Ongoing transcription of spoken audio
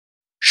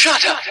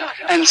Shut up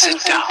and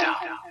sit down.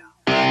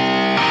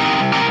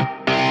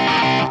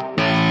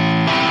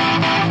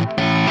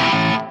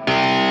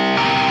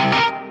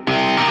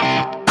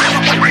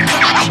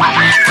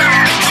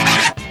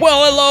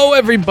 Well, hello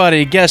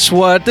everybody. Guess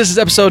what? This is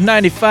episode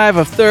 95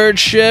 of Third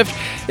Shift.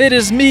 It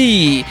is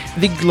me,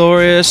 the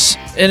glorious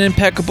and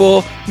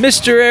impeccable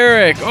Mr.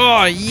 Eric.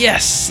 Oh,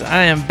 yes,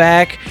 I am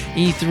back.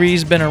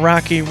 E3's been a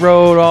rocky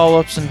road, all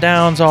ups and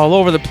downs, all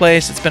over the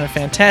place. It's been a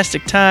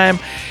fantastic time.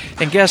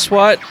 And guess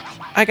what?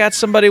 I got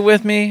somebody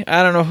with me.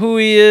 I don't know who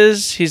he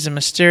is. He's a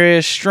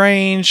mysterious,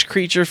 strange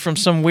creature from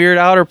some weird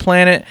outer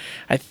planet.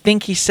 I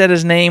think he said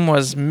his name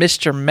was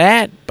Mr.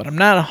 Matt, but I'm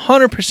not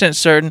 100%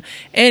 certain.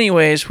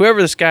 Anyways,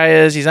 whoever this guy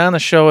is, he's on the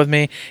show with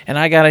me, and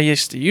I got to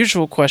use the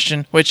usual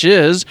question, which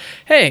is,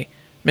 hey,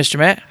 Mr.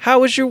 Matt,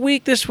 how was your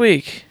week this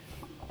week?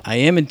 I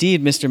am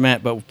indeed Mr.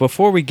 Matt, but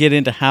before we get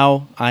into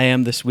how I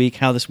am this week,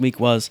 how this week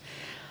was,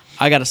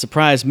 I got a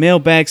surprise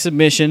mailbag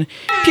submission.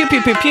 Pew,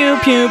 pew, pew, pew,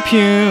 pew,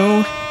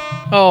 pew.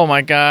 Oh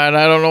my God,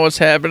 I don't know what's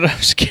happening.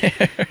 I'm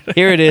scared.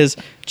 Here it is.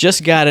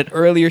 Just got it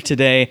earlier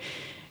today.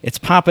 It's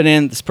popping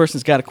in. This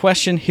person's got a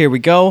question. Here we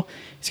go.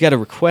 He's got a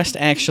request,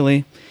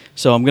 actually.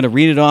 So I'm going to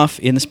read it off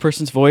in this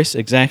person's voice,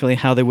 exactly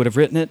how they would have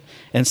written it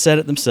and said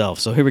it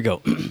themselves. So here we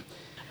go.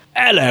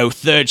 Hello,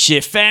 Third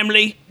Shift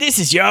family. This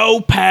is your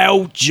old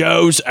pal,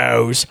 Joe's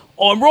O's.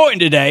 I'm writing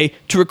today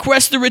to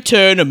request the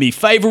return of my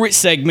favourite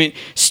segment,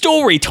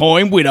 Story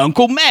Time with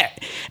Uncle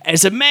Matt.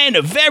 As a man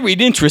of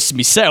varied interests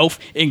myself,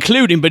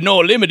 including but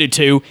not limited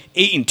to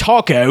eating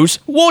tacos,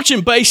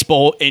 watching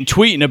baseball, and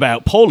tweeting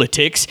about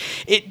politics,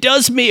 it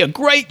does me a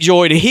great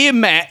joy to hear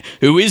Matt,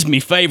 who is my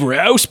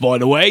favourite host by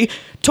the way,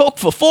 talk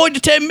for 5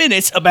 to 10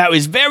 minutes about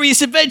his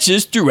various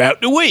adventures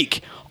throughout the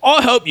week.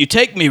 I hope you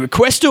take me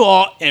request to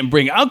heart and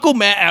bring Uncle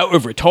Matt out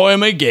of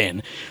retirement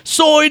again.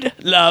 Signed,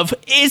 love,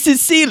 and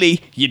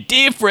sincerely, your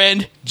dear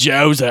friend,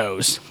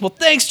 Jozo's. Well,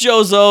 thanks,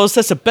 Jozo's.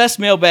 That's the best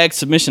mailbag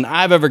submission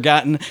I've ever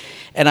gotten,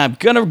 and I'm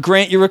going to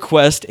grant your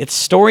request. It's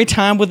story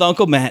time with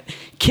Uncle Matt.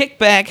 Kick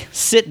back,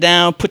 sit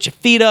down, put your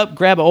feet up,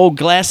 grab an old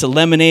glass of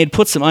lemonade,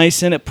 put some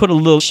ice in it, put a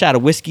little shot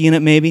of whiskey in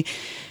it maybe.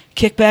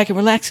 Kick back and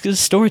relax because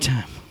it's story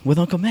time with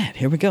Uncle Matt.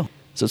 Here we go.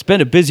 So it's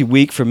been a busy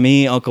week for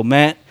me, Uncle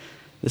Matt.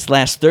 This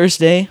last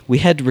Thursday, we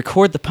had to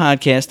record the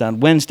podcast on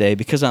Wednesday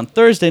because on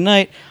Thursday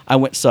night, I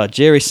went and saw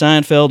Jerry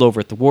Seinfeld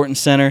over at the Wharton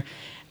Center.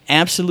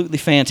 Absolutely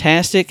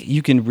fantastic.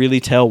 You can really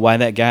tell why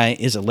that guy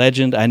is a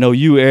legend. I know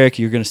you, Eric,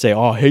 you're going to say,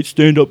 I hate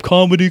stand-up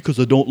comedy because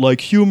I don't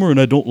like humor and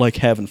I don't like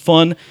having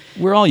fun.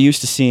 We're all used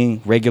to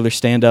seeing regular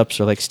stand-ups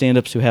or like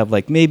stand-ups who have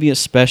like maybe a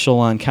special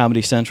on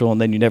Comedy Central and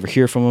then you never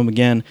hear from them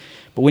again.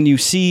 But when you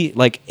see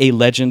like a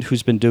legend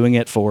who's been doing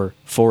it for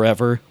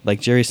forever, like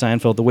Jerry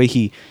Seinfeld, the way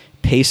he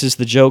paces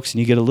the jokes and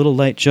you get a little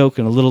light joke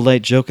and a little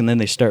light joke and then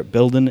they start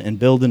building and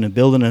building and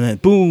building and then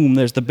boom,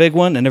 there's the big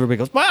one and everybody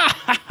goes,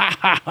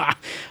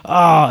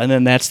 and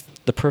then that's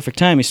the perfect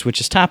time he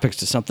switches topics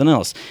to something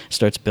else,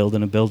 starts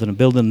building and building and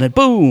building and then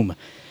boom.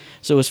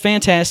 So it was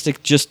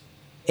fantastic. Just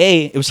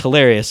it was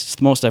hilarious. It's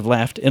the most I've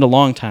laughed in a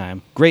long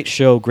time. Great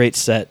show, great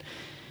set,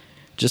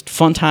 just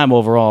fun time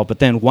overall. But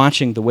then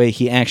watching the way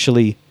he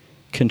actually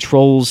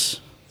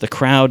controls the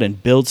crowd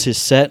and builds his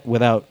set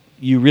without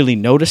you really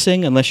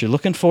noticing unless you're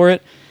looking for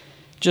it,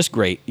 just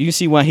great. You can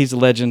see why he's a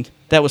legend.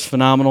 That was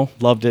phenomenal.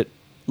 Loved it.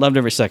 Loved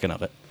every second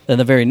of it. Then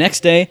the very next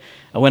day,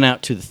 I went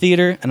out to the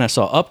theater and I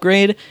saw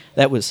Upgrade.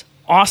 That was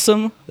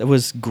awesome. That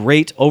was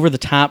great, over the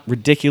top,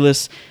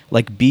 ridiculous,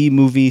 like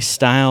B-movie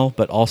style,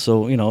 but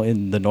also, you know,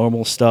 in the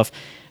normal stuff.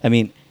 I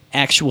mean,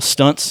 actual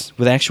stunts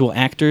with actual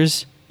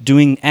actors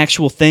doing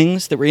actual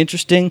things that were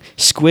interesting,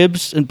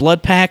 squibs and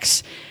blood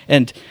packs,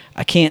 and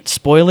I can't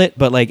spoil it,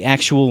 but like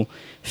actual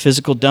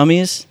physical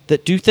dummies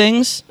that do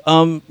things.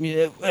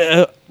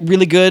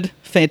 Really good,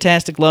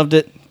 fantastic, loved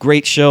it,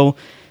 great show,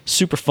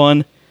 super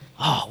fun.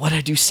 Oh, what did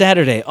I do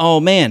Saturday? Oh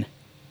man,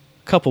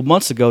 a couple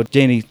months ago,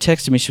 Janie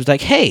texted me. She was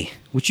like, "Hey,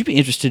 would you be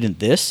interested in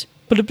this?"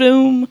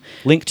 Ba-da-boom.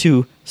 Link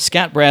to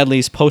Scott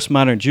Bradley's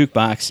Postmodern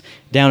Jukebox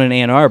down in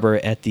Ann Arbor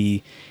at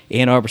the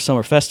Ann Arbor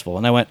Summer Festival.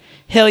 And I went,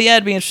 hell yeah,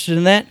 I'd be interested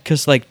in that,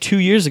 because like 2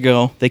 years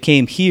ago, they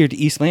came here to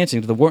East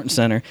Lansing to the Wharton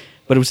Center,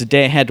 but it was the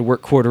day I had to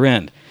work quarter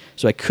end.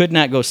 So I could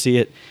not go see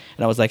it.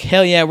 And I was like,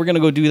 hell yeah, we're going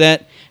to go do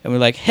that. And we're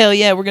like, hell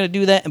yeah, we're going to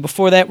do that. And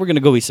before that, we're going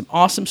to go eat some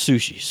awesome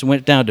sushi. So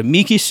went down to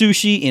Miki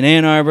Sushi in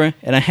Ann Arbor,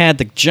 and I had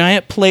the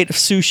giant plate of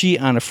sushi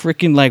on a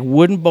freaking like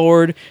wooden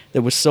board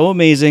that was so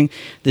amazing.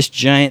 This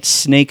giant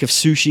snake of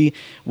sushi.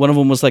 One of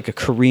them was like a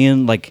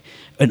Korean, like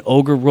an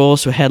ogre roll,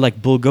 so it had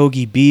like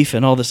bulgogi beef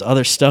and all this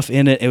other stuff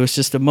in it. It was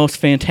just the most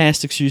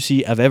fantastic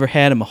sushi I've ever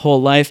had in my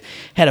whole life.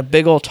 Had a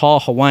big old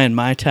tall Hawaiian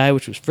Mai Tai,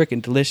 which was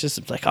freaking delicious.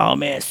 It's like, oh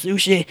man,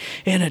 sushi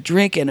and a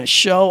drink and a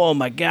show. Oh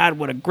my God,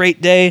 what a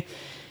great day.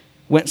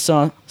 Went and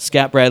saw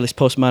Scott Bradley's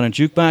Postmodern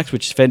Jukebox,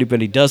 which if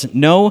anybody doesn't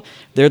know,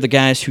 they're the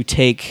guys who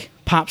take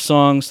pop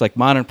songs, like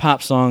modern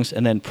pop songs,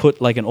 and then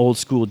put like an old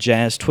school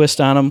jazz twist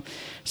on them.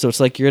 So it's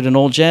like you're at an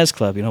old jazz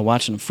club, you know,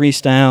 watching them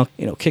freestyle,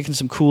 you know, kicking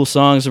some cool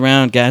songs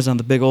around, guys on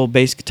the big old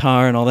bass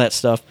guitar and all that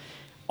stuff.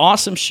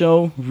 awesome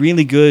show,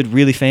 really good,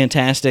 really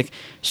fantastic.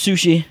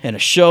 Sushi and a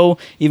show.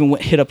 Even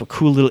hit up a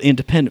cool little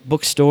independent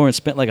bookstore and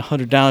spent like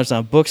 $100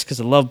 on books because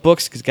I love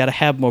books, because got to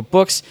have more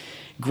books.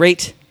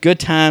 Great, good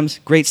times,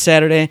 great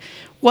Saturday.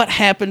 What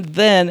happened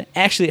then?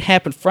 Actually, it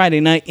happened Friday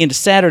night into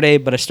Saturday,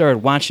 but I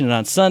started watching it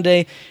on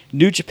Sunday.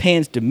 New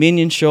Japan's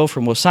Dominion show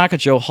from Osaka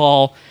Joe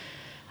Hall.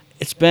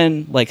 It's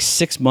been like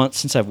 6 months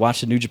since I've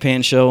watched a New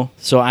Japan show,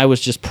 so I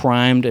was just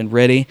primed and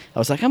ready. I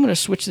was like, I'm going to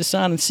switch this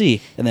on and see.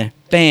 And then,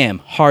 bam,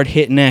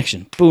 hard-hitting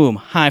action. Boom,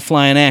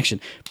 high-flying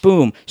action.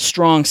 Boom,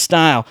 strong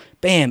style.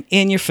 Bam,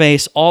 in your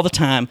face all the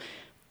time.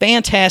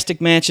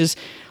 Fantastic matches.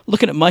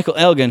 Looking at Michael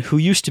Elgin, who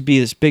used to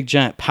be this big,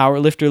 giant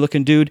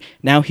powerlifter-looking dude.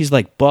 Now he's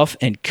like buff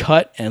and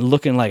cut and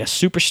looking like a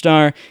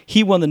superstar.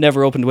 He won the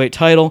Never Openweight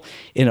title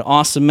in an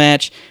awesome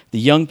match. The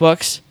Young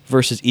Bucks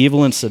versus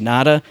Evil and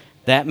Sonata.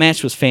 That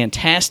match was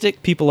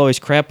fantastic. People always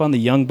crap on the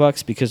Young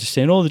Bucks because they're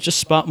saying, oh, they're just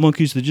spot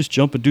monkeys. They just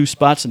jump and do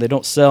spots and they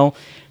don't sell.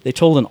 They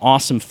told an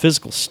awesome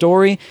physical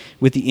story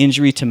with the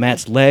injury to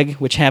Matt's leg,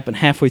 which happened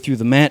halfway through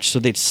the match. So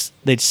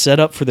they'd set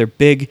up for their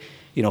big,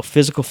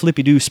 physical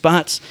flippy-do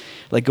spots,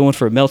 like going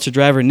for a Meltzer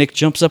driver. Nick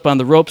jumps up on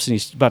the ropes and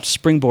he's about to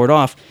springboard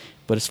off,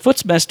 but his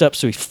foot's messed up,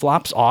 so he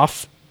flops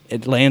off.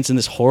 It lands in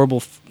this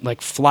horrible,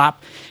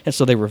 flop. And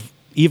so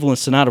Evil and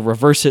Sonata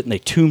reverse it and they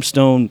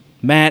tombstone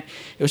Matt.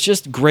 It was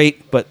just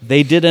great, but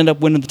they did end up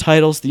winning the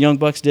titles. The Young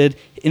Bucks did,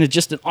 in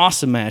just an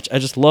awesome match. I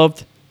just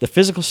loved the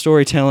physical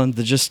storytelling,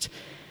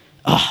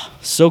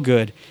 so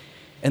good.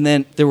 And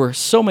then there were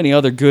so many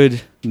other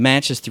good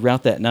matches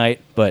throughout that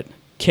night, but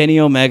Kenny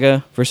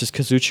Omega versus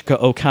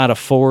Kazuchika Okada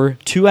 4,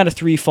 2 out of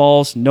 3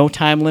 falls, no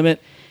time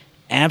limit.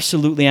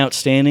 Absolutely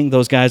outstanding.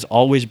 Those guys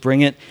always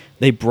bring it.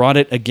 They brought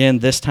it again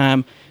this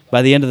time.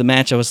 By the end of the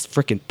match, I was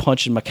freaking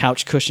punching my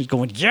couch cushions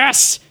going,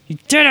 yes, you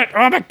did it.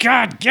 Oh, my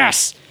God,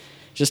 yes.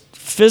 Just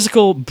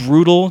physical,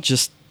 brutal,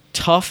 just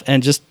tough,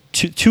 and just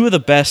two of the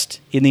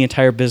best in the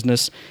entire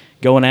business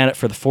going at it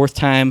for the 4th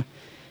time.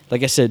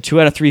 Like I said,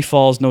 2 out of 3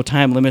 falls, no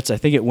time limits. I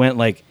think it went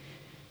like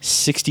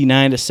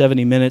 69 to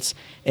 70 minutes,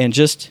 and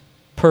just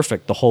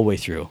perfect the whole way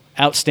through.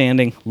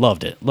 Outstanding.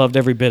 Loved it. Loved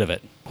every bit of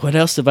it. What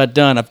else have I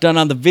done? I've done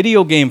on the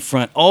video game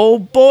front. Oh,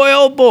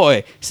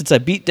 boy. Since I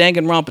beat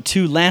Danganronpa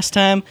 2 last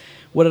time,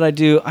 what did I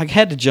do? I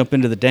had to jump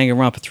into the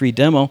Danganronpa 3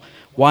 demo.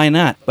 Why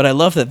not? But I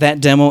love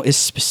that demo is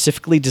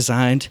specifically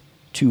designed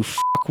to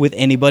fuck with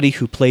anybody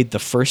who played the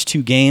first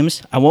 2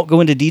 games. I won't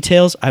go into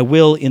details. I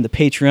will in the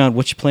Patreon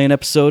What You Playing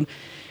episode.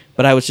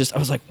 But I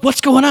was like,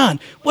 what's going on?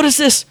 What is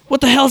this?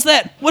 What the hell's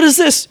that? What is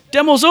this?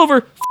 Demo's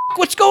over. Fuck,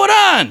 what's going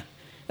on?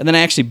 And then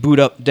I actually boot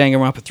up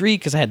Danganronpa 3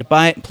 because I had to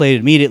buy it and play it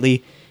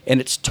immediately. And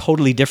it's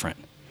totally different.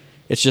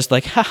 It's just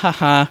like,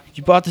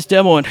 you bought this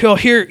demo and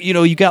here,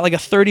 you got like a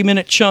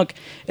 30-minute chunk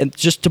and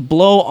just to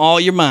blow all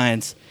your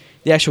minds.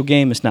 The actual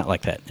game is not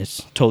like that.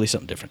 It's totally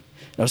something different.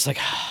 And I was like,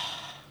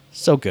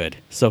 so good,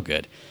 so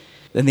good.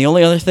 Then the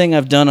only other thing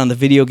I've done on the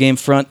video game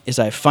front is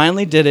I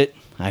finally did it.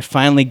 I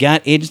finally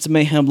got Agents of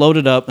Mayhem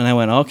loaded up and I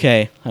went,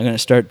 okay, I'm going to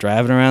start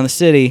driving around the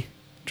city.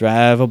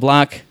 Drive a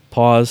block,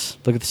 pause,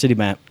 look at the city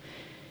map.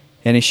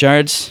 Any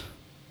shards?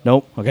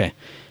 Nope. Okay.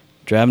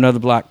 Drive another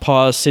block,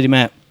 pause, city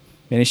map.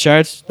 Any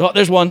shards? Oh,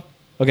 there's one.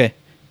 Okay.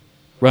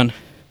 Run.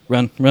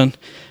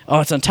 Oh,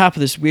 it's on top of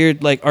this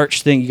weird,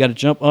 arch thing. You got to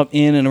jump up,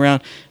 in, and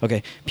around.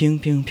 Okay. Pew,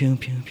 pew, pew,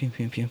 pew, pew,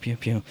 pew, pew, pew,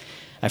 pew.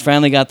 I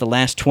finally got the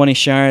last 20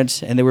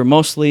 shards, and they were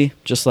mostly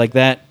just like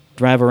that.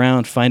 Drive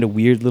around, find a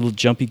weird little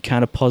jumpy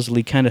kind of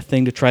puzzly kind of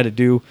thing to try to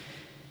do.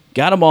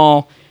 Got them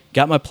all.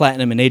 Got my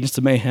platinum in Agents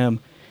of Mayhem.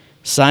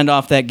 Signed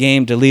off that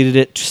game, deleted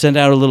it, sent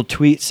out a little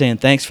tweet saying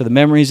thanks for the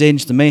memories,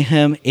 Agents of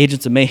Mayhem.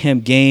 Agents of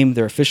Mayhem game,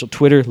 their official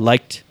Twitter,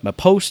 liked my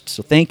post,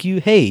 so thank you.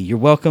 Hey, you're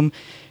welcome.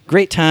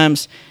 Great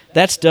times.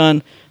 That's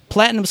done.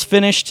 Platinum's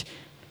finished.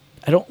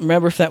 I don't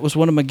remember if that was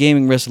one of my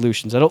gaming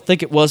resolutions. I don't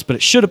think it was, but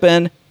it should have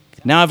been.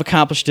 Now I've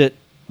accomplished it.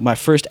 My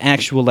first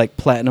actual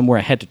platinum where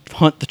I had to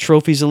hunt the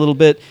trophies a little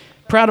bit.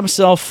 Proud of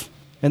myself.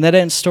 And that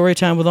ends story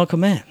time with Uncle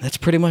Matt. That's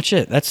pretty much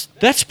it.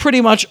 That's pretty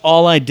much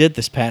all I did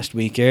this past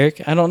week,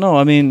 Eric. I don't know.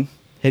 I mean,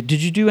 did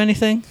you do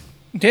anything?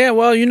 Yeah,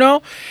 well, I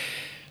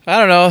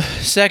don't know.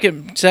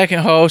 Second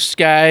host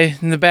guy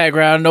in the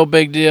background, no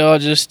big deal.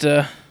 Just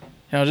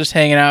just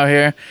hanging out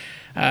here,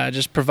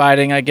 just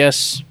providing, I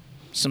guess,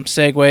 some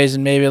segues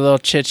and maybe a little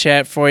chit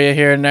chat for you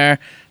here and there.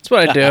 That's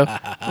what I do,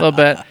 a little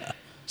bit.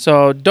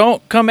 So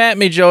don't come at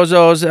me,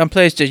 Jozos, on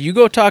PlayStation. You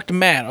go talk to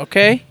Matt,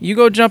 okay? You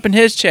go jump in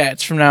his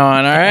chats from now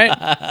on, all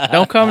right?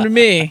 Don't come to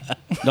me.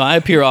 No, I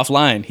appear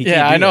offline.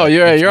 Yeah, I know.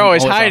 You're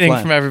always hiding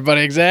from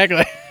everybody.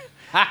 Exactly.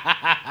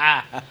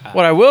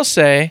 What I will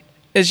say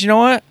is, you know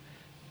what?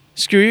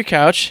 Screw your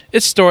couch.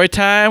 It's story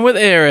time with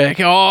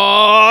Eric.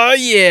 Oh,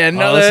 yeah.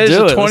 Another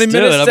 20-minute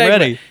segment. I'm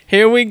ready.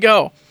 Here we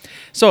go.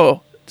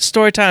 So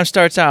story time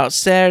starts out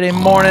Saturday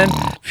morning.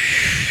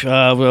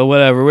 Well,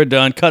 whatever. We're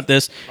done. Cut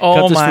this. Oh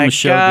Cut this from my the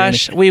show,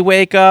 gosh. Danny. We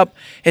wake up.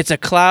 It's a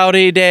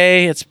cloudy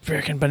day. It's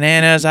freaking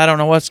bananas. I don't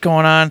know what's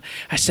going on.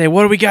 I say,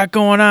 what do we got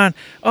going on?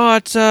 Oh,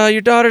 it's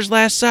your daughter's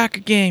last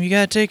soccer game. You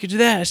got to take her to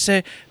that. I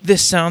say,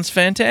 this sounds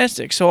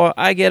fantastic. So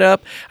I get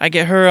up. I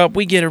get her up.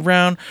 We get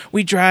around.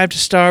 We drive to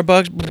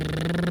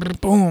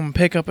Starbucks. Boom.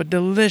 Pick up a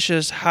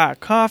delicious hot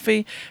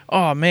coffee.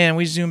 Oh, man.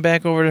 We zoom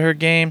back over to her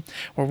game.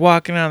 We're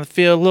walking on the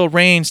field. A little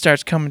rain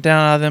starts coming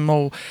down out of them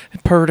old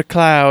purr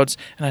clouds.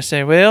 And I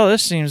say, well,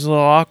 this seems a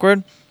little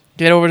awkward.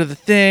 Get over to the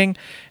thing,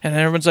 and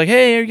then everyone's like,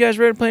 hey, are you guys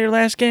ready to play your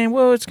last game?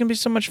 Whoa, it's going to be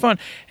so much fun.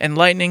 And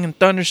lightning and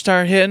thunder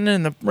start hitting,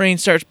 and the rain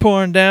starts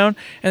pouring down,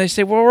 and they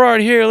say, well, we're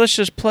already here. Let's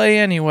just play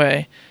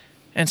anyway.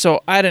 And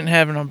so I didn't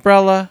have an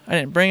umbrella. I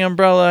didn't bring an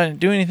umbrella. I didn't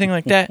do anything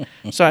like that.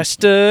 So I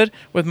stood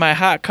with my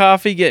hot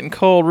coffee getting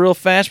cold real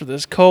fast with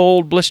this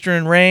cold,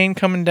 blistering rain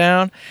coming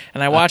down,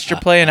 and I watched her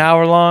play an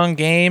hour-long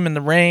game in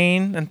the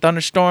rain and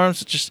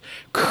thunderstorms. Just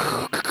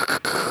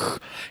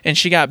and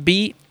she got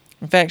beat.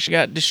 In fact, she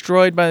got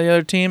destroyed by the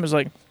other team. It was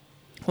like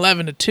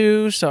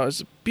 11-2, so it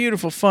was a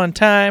beautiful, fun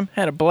time.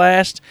 Had a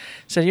blast.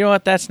 Said, you know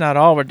what? That's not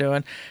all we're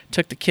doing.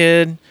 Took the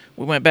kid.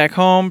 We went back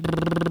home.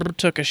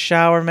 Took a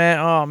shower, man.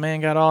 Oh, man,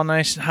 got all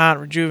nice and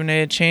hot,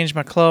 rejuvenated. Changed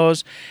my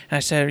clothes. And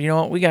I said, you know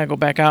what? We got to go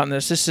back out in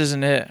this. This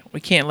isn't it.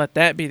 We can't let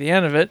that be the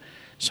end of it.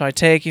 So I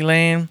take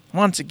Elaine.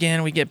 Once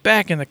again, we get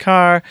back in the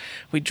car.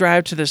 We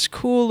drive to this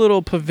cool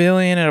little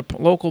pavilion at a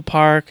local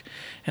park.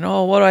 And,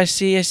 oh, what do I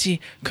see? I see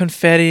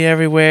confetti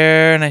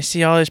everywhere, and I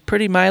see all this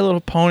pretty My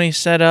Little Pony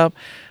set up.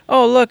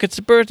 Oh, look, it's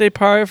a birthday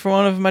party for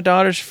one of my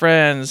daughter's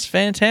friends.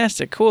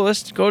 Fantastic. Cool,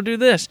 let's go do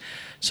this.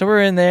 So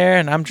we're in there,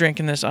 and I'm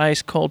drinking this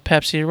ice-cold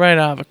Pepsi right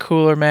out of a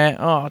cooler, man.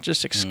 Oh,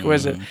 just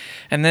exquisite.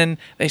 And then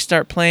they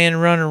start playing,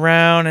 running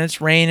around, and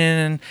it's raining,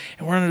 and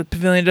we're in the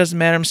pavilion. It doesn't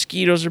matter.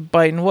 Mosquitoes are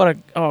biting. What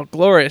a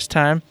glorious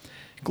time.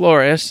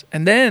 Glorious.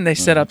 And then they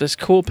set up this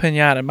cool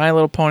piñata, My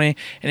Little Pony.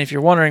 And if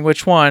you're wondering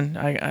which one,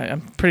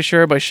 I'm pretty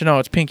sure everybody should know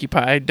it's Pinkie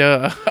Pie.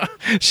 Duh.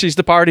 She's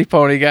the party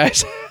pony,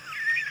 guys.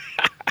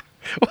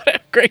 What a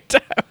great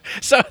time.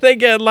 So they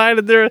get in line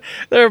and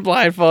they're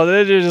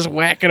blindfolded. They're just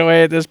whacking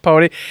away at this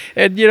pony.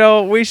 And, you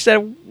know, we said,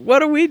 what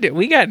do?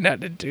 We got nothing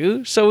to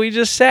do. So we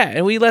just sat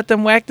and we let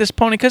them whack this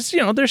pony because, you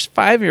know, there's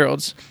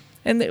 5-year-olds.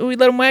 And we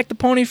let them whack the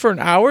pony for an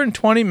hour and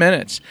 20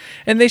 minutes,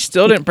 and they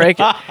still didn't break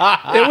it.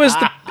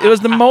 It was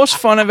the most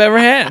fun I've ever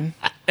had.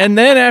 And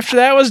then after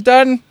that was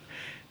done,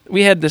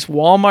 we had this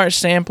Walmart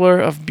sampler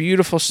of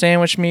beautiful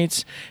sandwich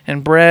meats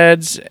and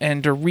breads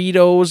and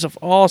Doritos of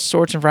all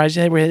sorts of varieties.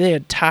 They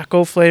had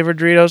taco flavored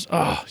Doritos.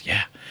 Oh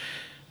yeah,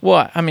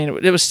 what? I mean,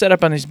 it was set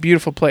up on these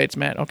beautiful plates,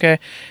 man. Okay,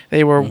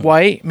 they were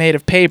white, made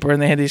of paper,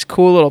 and they had these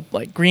cool little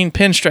like green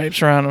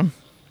pinstripes around them.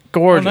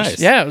 Gorgeous. Oh, nice.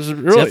 Yeah, it was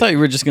really. See, I thought you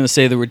were just going to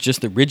say there were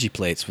just the ridgy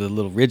plates with the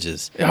little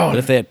ridges. Oh, but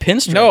if they had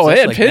pinstripes, no, they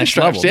had like next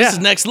pinstripes. level. Yeah, This is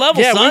next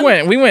level, yeah,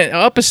 son. we went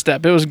up a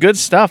step. It was good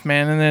stuff,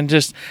 man. And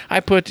then I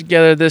put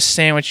together this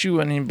sandwich you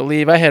wouldn't even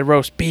believe. I had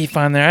roast beef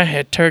on there. I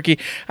had turkey.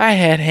 I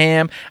had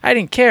ham. I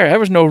didn't care. There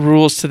was no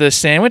rules to this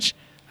sandwich.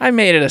 I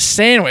made it a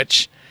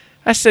sandwich.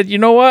 I said, you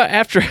know what?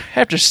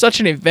 After such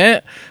an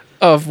event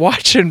of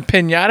watching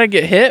piñata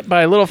get hit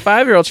by little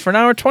 5-year-olds for an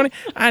hour 20,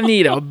 I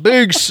need a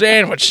big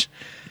sandwich.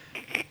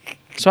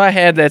 So I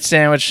had that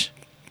sandwich.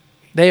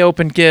 They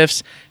opened gifts.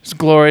 It was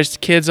glorious. The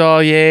kids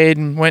all yayed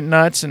and went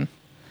nuts, and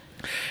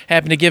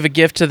happened to give a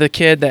gift to the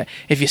kid that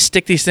if you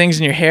stick these things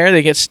in your hair,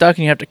 they get stuck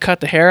and you have to cut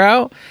the hair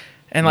out.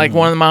 And like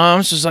one of the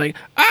moms was like,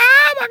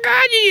 oh my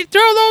God, you need to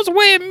throw those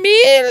away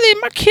immediately.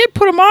 My kid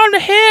put them on her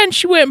head and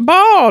she went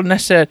bald. And I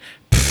said,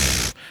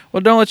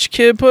 well, don't let your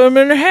kid put them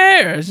in her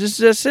hair. It's just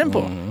that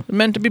simple. They're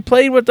meant to be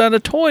played with on the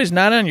toys,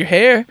 not on your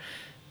hair.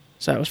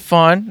 So that was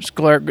fun.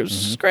 It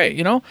was great,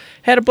 you know.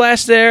 Had a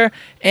blast there.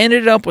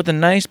 Ended up with a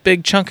nice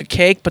big chunk of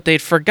cake, but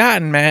they'd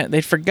forgotten, Matt.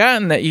 They'd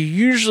forgotten that you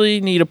usually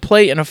need a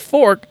plate and a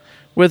fork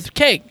with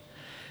cake.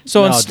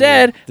 So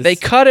instead, they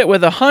cut it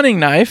with a hunting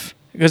knife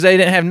because they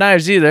didn't have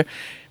knives either.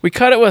 We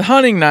cut it with a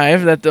hunting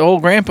knife that the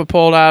old grandpa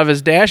pulled out of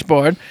his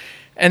dashboard.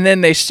 And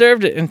then they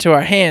served it into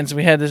our hands.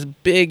 We had this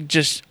big,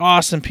 just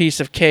awesome piece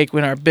of cake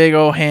in our big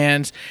old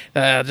hands.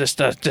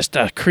 Just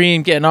a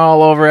cream getting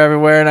all over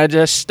everywhere. And I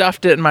just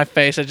stuffed it in my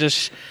face.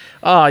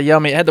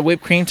 Yummy. It had the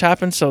whipped cream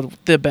topping, so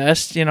the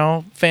best, you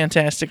know,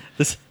 fantastic.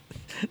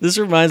 This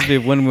reminds me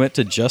of when we went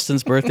to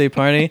Justin's birthday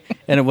party,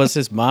 and it was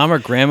his mom or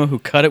grandma who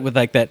cut it with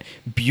like that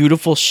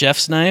beautiful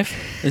chef's knife.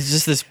 It's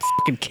just this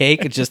fucking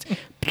cake. It just...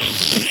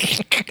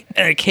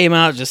 and it came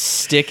out just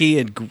sticky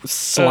and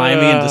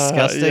slimy and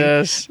disgusting.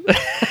 Yes.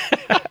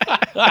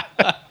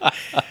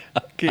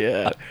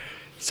 Yeah.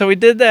 So we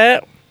did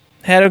that.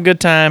 Had a good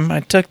time. I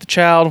took the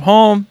child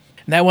home.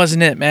 And that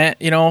wasn't it, Matt.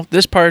 You know,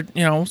 this part,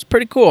 you know, was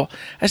pretty cool.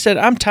 I said,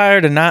 I'm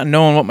tired of not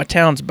knowing what my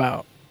town's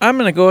about. I'm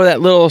going to go to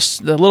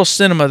the little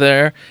cinema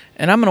there,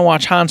 and I'm going to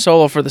watch Han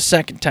Solo for the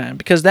second time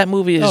because that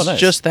movie is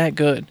just that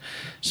good.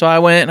 So I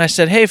went and I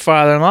said, hey,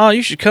 father-in-law,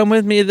 you should come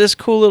with me to this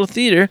cool little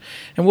theater,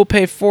 and we'll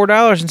pay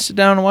 $4 and sit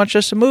down and watch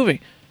us a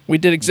movie. We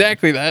did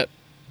exactly that,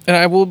 and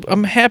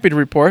I'm happy to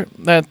report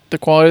that the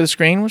quality of the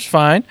screen was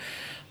fine.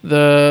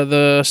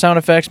 The sound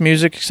effects,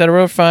 music,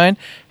 etc. were fine.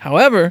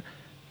 However,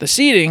 the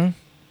seating,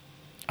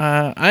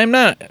 I'm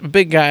not a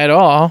big guy at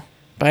all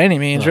by any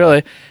means,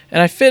 really.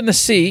 And I fit in the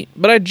seat,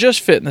 but I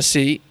just fit in the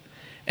seat.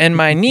 And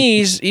my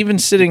knees, even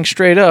sitting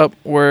straight up,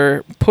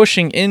 were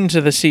pushing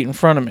into the seat in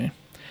front of me.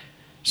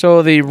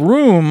 So the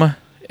room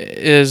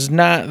is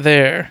not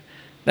there.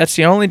 That's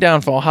the only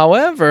downfall.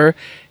 However,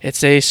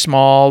 it's a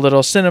small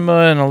little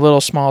cinema in a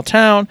little small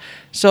town.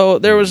 So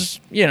there was,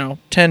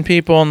 10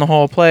 people in the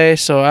whole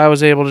place. So I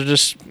was able to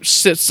just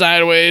sit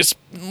sideways,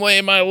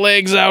 lay my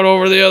legs out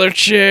over the other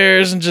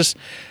chairs, and just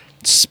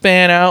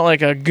span out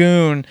like a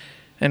goon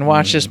and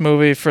watch this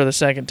movie for the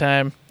second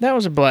time. That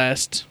was a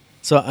blast.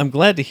 So I'm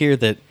glad to hear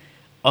that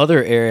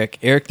other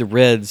Eric the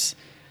Red's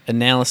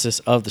analysis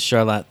of the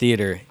Charlotte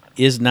Theater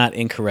is not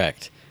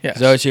incorrect. Yes.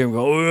 Because I always hear him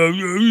go, "Oh,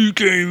 you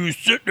can't even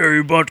sit there.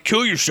 You're about to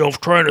kill yourself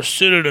trying to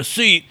sit in a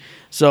seat."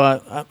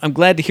 So I'm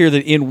glad to hear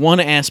that in one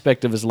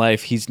aspect of his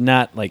life, he's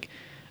not like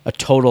a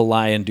total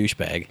lying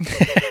douchebag.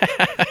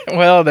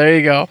 Well, there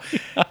you go.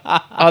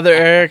 Other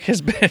Eric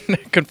has been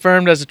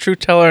confirmed as a true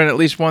teller in at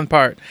least one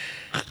part.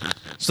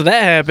 So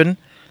that happened.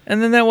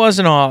 And then that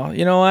wasn't all.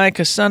 You know why?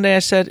 Because Sunday I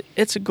said,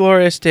 it's a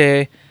glorious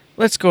day.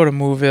 Let's go to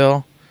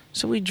Mooville.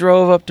 So we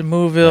drove up to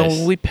Mooville.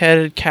 Nice. We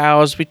petted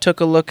cows. We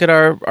took a look at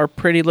our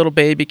pretty little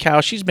baby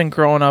cow. She's been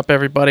growing up,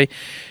 everybody.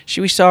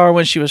 We saw her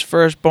when she was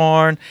first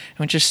born. And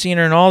we've just seen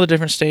her in all the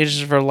different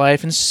stages of her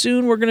life. And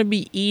soon we're going to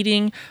be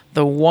eating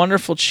the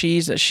wonderful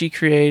cheese that she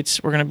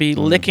creates. We're going to be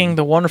licking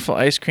the wonderful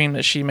ice cream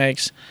that she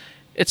makes.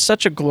 It's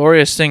such a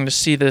glorious thing to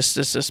see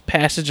this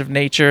passage of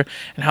nature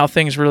and how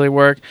things really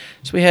work.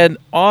 So we had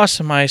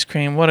awesome ice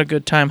cream. What a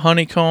good time.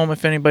 Honeycomb,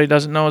 if anybody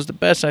doesn't know, is the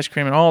best ice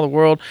cream in all the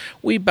world.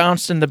 We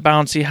bounced in the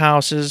bouncy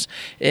houses.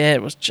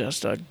 It was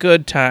just a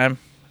good time.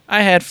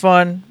 I had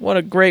fun. What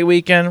a great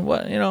weekend.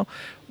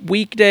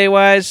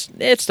 Weekday-wise,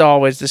 it's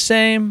always the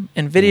same.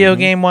 And video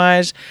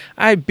game-wise,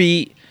 I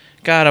beat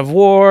God of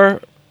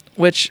War,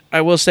 which I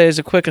will say as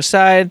a quick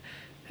aside,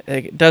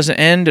 it doesn't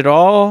end at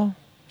all.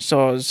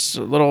 So it's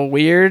a little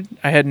weird.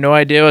 I had no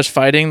idea I was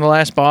fighting the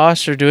last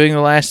boss or doing the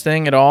last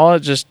thing at all. It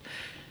just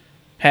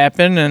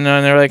happened, and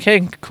then they're like,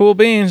 "Hey, cool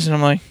beans," and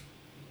I'm like,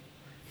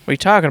 "What are you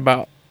talking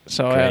about?"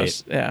 So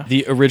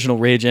The original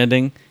Rage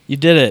ending, you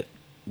did it.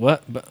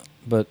 What? But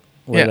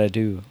what did I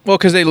do? Well,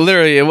 because it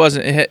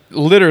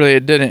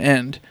didn't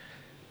end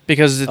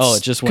because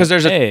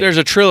there's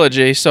a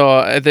trilogy. So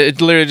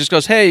it literally just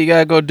goes, "Hey, you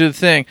gotta go do the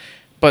thing,"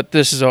 but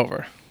this is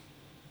over,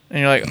 and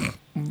you're like,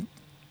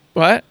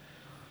 "What?"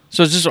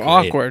 So it's just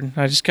awkward.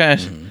 I just kind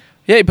of,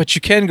 yeah, but you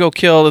can go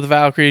kill the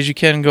Valkyries. You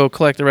can go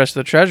collect the rest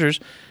of the treasures.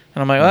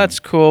 And I'm like, that's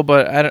cool,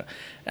 but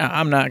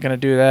I'm not going to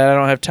do that. I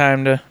don't have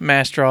time to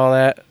master all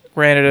that.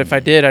 Granted, if I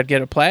did, I'd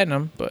get a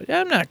platinum, but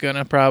yeah, I'm not going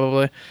to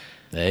probably.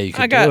 Hey, you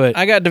can do it.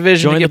 I got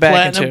Division to get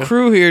back into. Join the platinum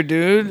crew here,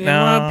 dude. You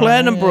want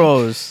platinum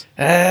bros.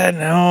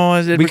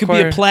 No. We could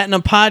be a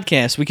platinum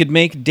podcast. We could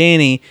make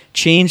Danny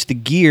change the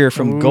gear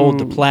from gold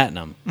to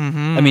platinum.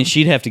 Mm-hmm. I mean,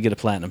 she'd have to get a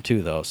platinum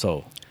too, though,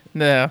 so.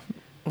 Yeah.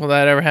 Will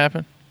that ever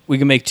happen? We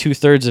can make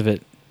 2/3 of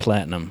it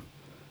platinum.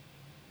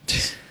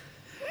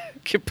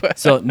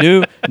 So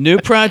new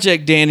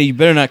project, Danny. You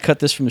better not cut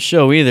this from the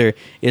show either.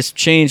 Is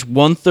change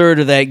 1/3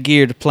 of that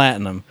gear to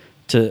platinum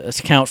to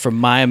account for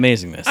my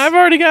amazingness. I've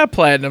already got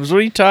platinums. What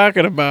are you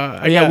talking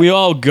about? We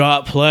all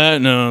got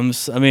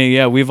platinums. I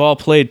mean, we've all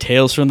played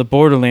Tales from the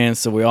Borderlands,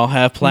 so we all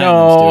have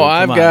platinums. No,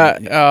 I've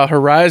got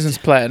Horizons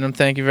platinum.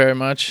 Thank you very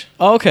much.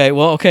 Okay,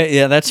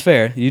 yeah, that's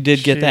fair. You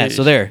did get that.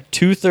 So there,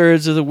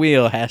 2/3 of the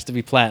wheel has to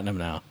be platinum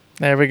now.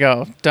 There we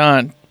go.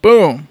 Done.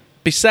 Boom.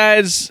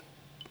 Besides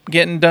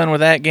getting done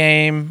with that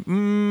game,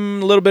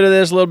 a little bit of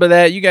this, a little bit of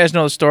that. You guys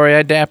know the story.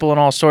 I dabble in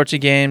all sorts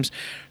of games,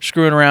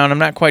 screwing around. I'm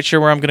not quite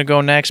sure where I'm going to go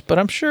next, but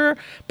I'm sure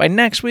by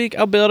next week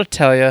I'll be able to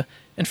tell you.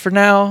 And for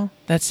now,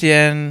 that's the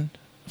end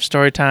of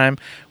story time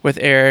with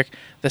Eric,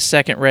 the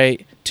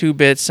second-rate,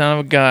 2-bit son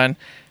of a gun.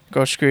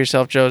 Go screw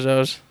yourself,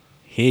 Jozos.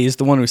 He's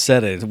the one who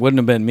said it. It wouldn't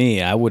have been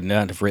me. I would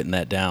not have written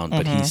that down,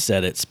 but he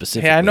said it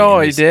specifically. Yeah, I know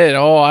he did.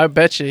 Oh, I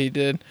bet you he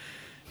did.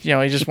 He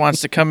just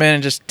wants to come in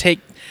and just take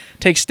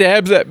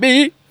stabs at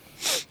me.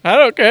 I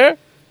don't care.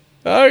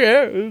 I don't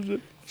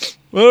even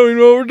know what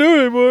we're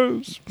doing,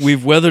 boys.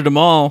 We've weathered them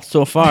all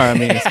so far. I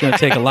mean, it's going to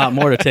take a lot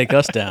more to take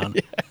us down.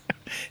 Yeah.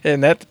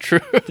 Isn't that the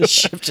truth? The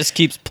ship just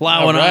keeps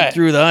plowing on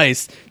through the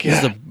ice.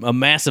 This is a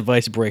massive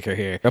icebreaker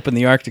here. Up in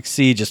the Arctic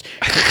Sea, just...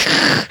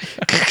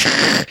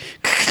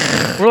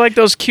 We're like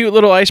those cute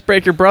little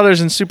icebreaker brothers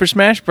in Super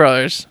Smash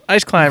Brothers.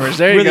 Ice climbers.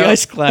 There you go. We're the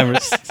ice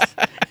climbers.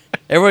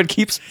 Everyone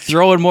keeps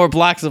throwing more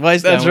blocks of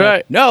ice down. That's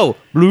right. No.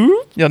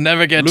 Blue? You'll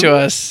never get to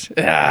us.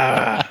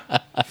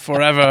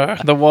 Forever.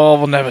 The wall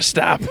will never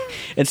stop.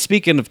 And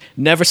speaking of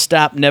never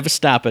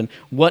stopping,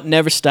 what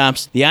never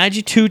stops? The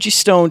IG2G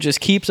Stone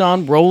just keeps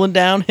on rolling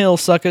downhill,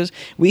 suckers.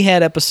 We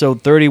had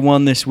episode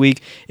 31 this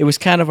week. It was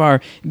kind of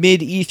our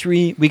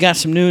mid-E3. We got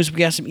some news. We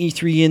got some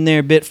E3 in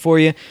there a bit for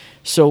you.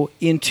 So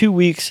in 2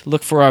 weeks,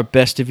 look for our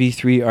best of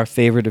E3, our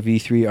favorite of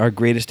E3, our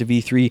greatest of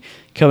E3.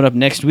 Coming up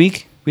next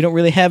week, We don't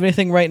really have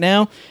anything right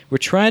now. We're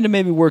trying to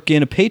maybe work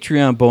in a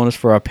Patreon bonus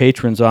for our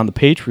patrons on the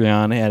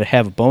Patreon and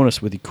have a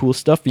bonus with cool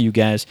stuff for you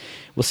guys.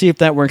 We'll see if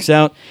that works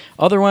out.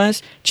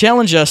 Otherwise,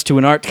 challenge us to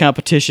an art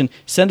competition.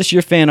 Send us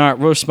your fan art.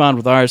 We'll respond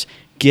with ours.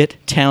 Get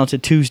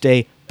Talented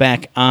Tuesday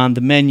back on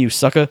the menu,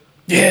 sucker.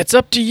 Yeah, it's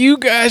up to you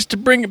guys to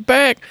bring it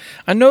back.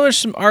 I know there's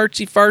some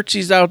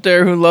artsy-fartsies out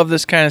there who love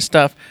this kind of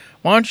stuff.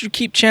 Why don't you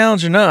keep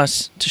challenging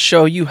us to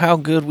show you how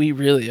good we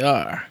really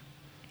are?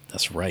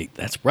 That's right.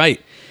 That's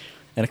right.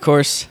 And, of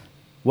course,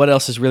 what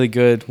else is really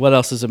good? What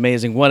else is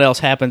amazing? What else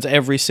happens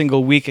every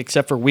single week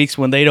except for weeks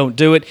when they don't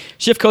do it?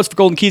 Shift codes for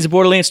Golden Keys of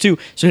Borderlands 2.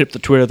 So hit up the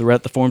Twitter, the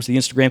Reddit, the forums, the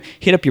Instagram.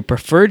 Hit up your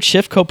preferred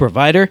shift code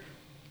provider.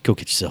 Go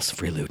get yourself some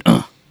free loot.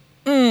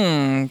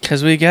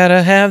 Because we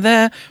gotta have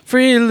that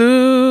free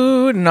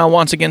loot. And I'll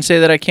once again say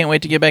that I can't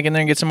wait to get back in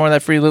there and get some more of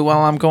that free loot while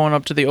I'm going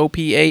up to the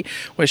OP8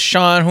 with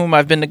Sean, whom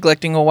I've been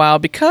neglecting a while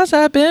because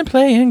I've been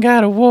playing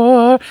God of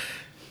War.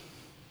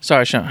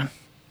 Sorry, Sean.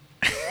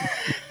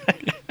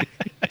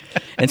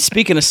 And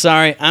speaking of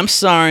sorry, I'm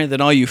sorry that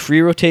all you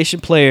free rotation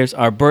players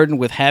are burdened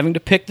with having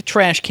to pick the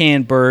trash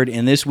can bird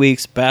in this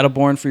week's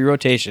Battleborn free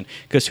rotation.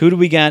 Because who do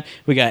we got?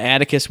 We got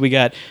Atticus, we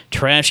got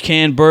trash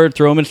can bird,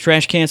 throw him in the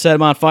trash can, set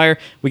him on fire.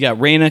 We got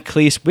Reyna,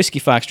 Cleese,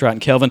 Whiskey Foxtrot,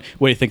 and Kelvin.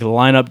 What do you think of the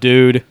lineup,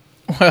 dude?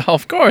 Well,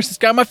 of course, it's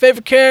got my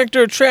favorite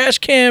character, Trash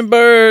Can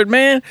Bird,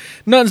 man.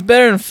 Nothing's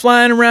better than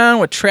flying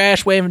around with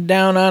trash waving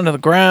down onto the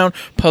ground,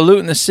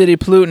 polluting the city,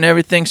 polluting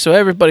everything, so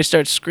everybody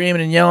starts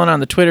screaming and yelling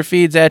on the Twitter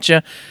feeds at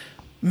you.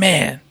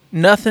 Man,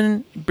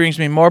 nothing brings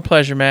me more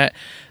pleasure, Matt,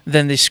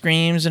 than the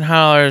screams and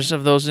hollers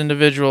of those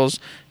individuals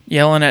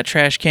yelling at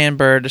Trash Can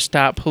Bird to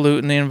stop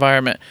polluting the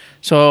environment.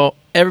 So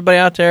everybody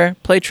out there,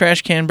 play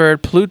Trash Can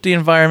Bird, pollute the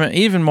environment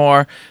even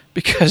more,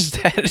 because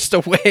that is the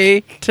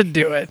way to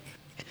do it.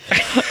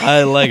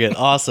 I like it.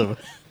 Awesome.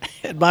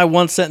 My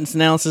one-sentence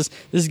analysis,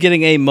 this is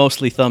getting a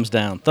mostly thumbs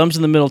down. Thumbs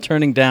in the middle,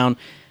 turning down,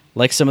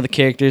 like some of the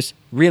characters,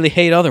 really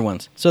hate other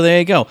ones. So there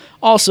you go.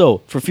 Also,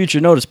 for future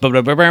notice,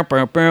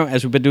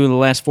 as we've been doing the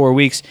last 4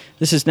 weeks,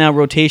 this is now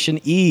Rotation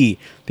E,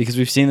 because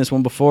we've seen this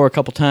one before a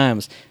couple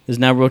times. This is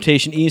now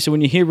Rotation E, so when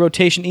you hear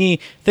Rotation E,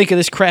 think of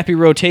this crappy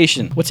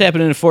rotation. What's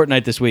happening in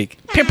Fortnite this week?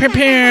 Pew, pew,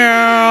 pew.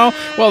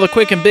 Well, the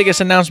quick and biggest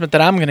announcement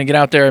that I'm going to get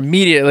out there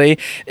immediately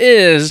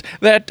is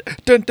that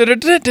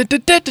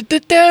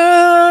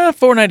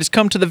Fortnite has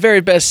come to the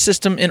very best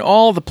system in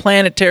all the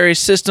planetary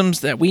systems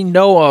that we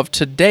know of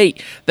to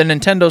date, the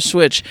Nintendo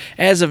Switch.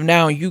 As of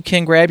now, you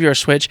can grab your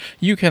Switch,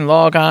 you can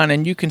log on,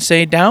 and you can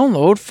say,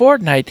 download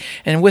Fortnite.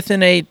 And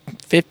within a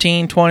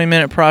 15,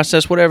 20-minute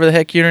process, whatever the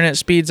heck your internet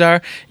speeds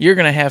are, you're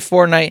going to have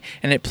Fortnite,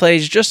 and it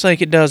plays just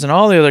like it does on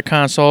all the other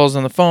consoles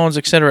and the phones,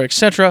 etc.,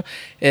 etc.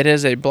 It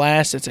is a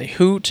blast. It's a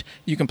hoot.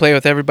 You can play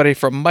with everybody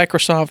from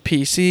Microsoft,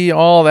 PC,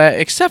 all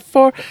that, except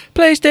for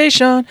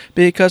PlayStation,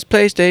 because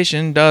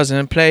PlayStation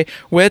doesn't play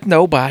with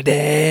nobody.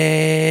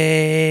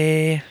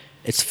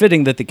 It's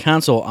fitting that the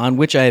console on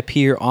which I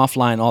appear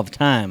offline all the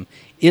time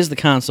is the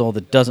console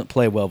that doesn't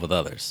play well with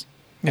others.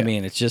 Yeah. I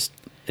mean, it just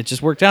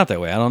worked out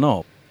that way. I don't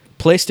know.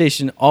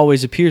 PlayStation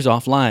always appears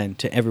offline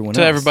to everyone else.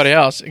 To everybody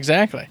else,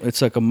 exactly.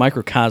 It's like a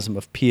microcosm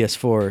of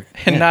PS4.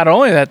 And not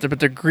only that, but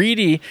they're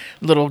greedy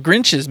little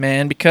Grinches,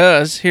 man,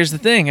 because here's the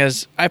thing,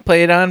 is I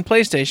play it on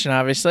PlayStation,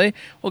 obviously.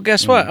 Well,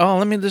 guess what? Oh,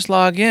 let me just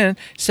log in,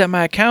 set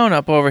my account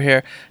up over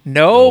here.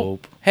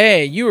 Nope.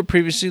 Hey, you were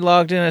previously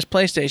logged in as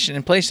PlayStation,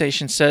 and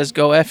PlayStation says,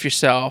 go F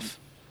yourself.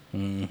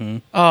 Mm-hmm.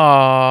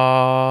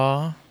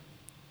 Aww.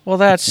 Well,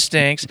 that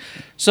stinks.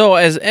 So,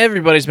 as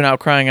everybody's been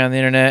out crying on the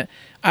internet,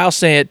 I'll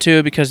say it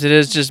too, because it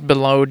is just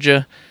below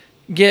you.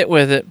 Get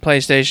with it,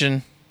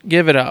 PlayStation.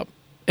 Give it up.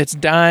 It's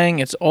dying.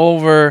 It's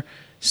over.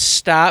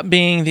 Stop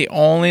being the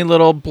only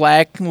little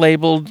black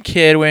labeled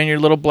kid wearing your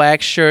little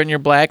black shirt and your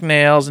black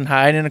nails and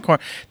hiding in a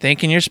corner,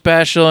 thinking you're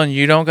special and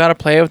you don't got to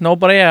play with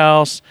nobody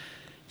else.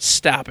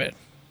 Stop it.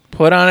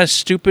 Put on a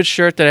stupid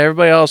shirt that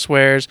everybody else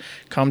wears.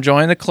 Come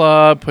join the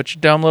club. Put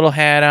your dumb little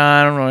hat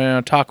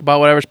on. Talk about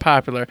whatever's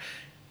popular.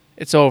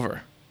 It's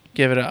over.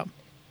 Give it up.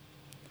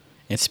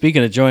 And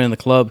speaking of joining the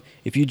club,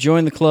 if you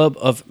join the club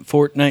of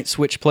Fortnite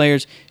Switch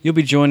players, you'll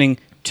be joining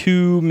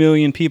 2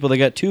 million people. They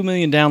got 2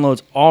 million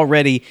downloads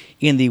already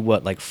in the,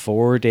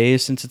 4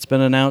 days since it's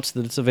been announced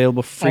that it's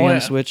available for free on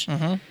the Switch?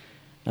 Mm-hmm.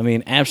 I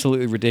mean,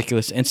 absolutely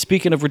ridiculous. And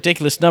speaking of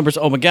ridiculous numbers,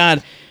 oh my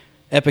God,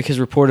 Epic has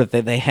reported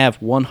that they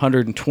have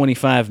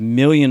 125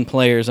 million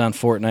players on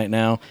Fortnite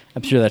now.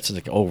 I'm sure that's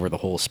like over the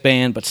whole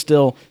span, but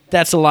still,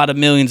 that's a lot of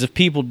millions of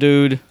people,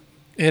 dude.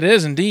 It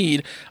is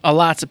indeed a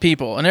lots of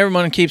people. And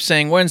everyone keeps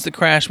saying, when's the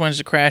crash, when's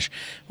the crash?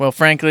 Well,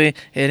 frankly,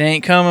 it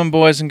ain't coming,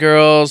 boys and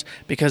girls,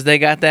 because they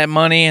got that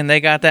money and they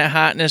got that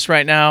hotness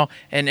right now,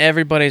 and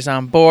everybody's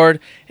on board.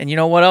 And you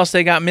know what else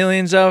they got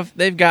millions of?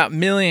 They've got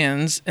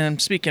millions,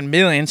 and speaking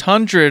millions,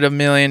 $100 of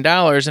million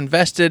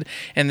invested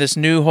in this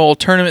new whole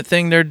tournament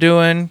thing they're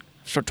doing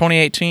for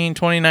 2018,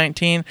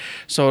 2019.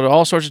 So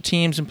all sorts of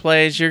teams and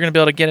plays. You're going to be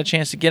able to get a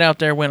chance to get out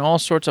there, win all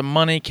sorts of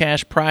money,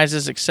 cash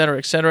prizes, etc.,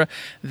 etc.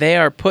 They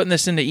are putting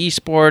this into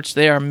esports.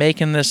 They are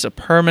making this a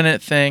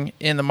permanent thing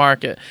in the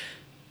market.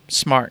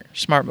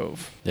 Smart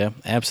move. Yeah,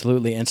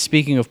 absolutely. And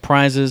speaking of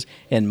prizes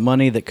and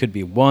money that could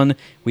be won,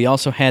 we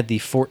also had the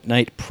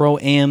Fortnite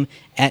Pro-Am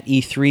at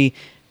E3.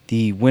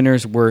 The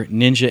winners were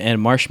Ninja and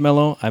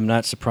Marshmello. I'm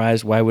not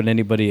surprised. Why would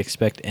anybody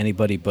expect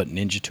anybody but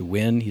Ninja to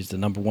win? He's the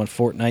number one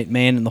Fortnite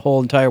man in the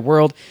whole entire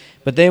world.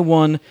 But they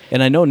won,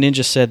 and I know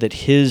Ninja said that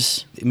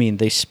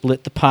they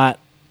split the pot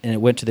and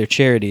it went to their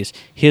charities.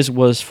 His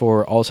was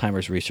for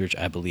Alzheimer's research,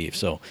 I believe.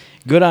 So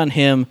good on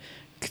him,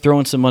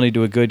 throwing some money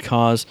to a good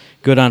cause.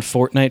 Good on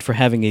Fortnite for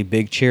having a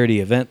big charity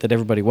event that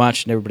everybody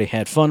watched and everybody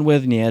had fun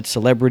with, and you had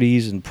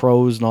celebrities and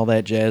pros and all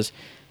that jazz.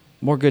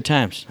 More good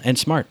times, and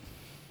smart.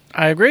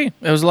 I agree.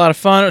 It was a lot of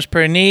fun. It was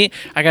pretty neat.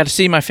 I got to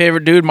see my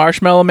favorite dude,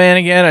 Marshmello Man,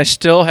 again. I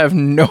still have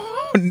no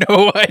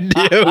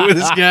idea who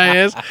this guy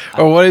is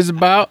or what he's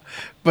about,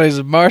 but he's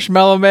a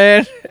Marshmello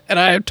Man, and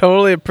I am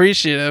totally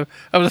appreciative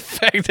of the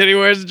fact that he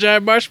wears a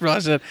giant marshmallow. I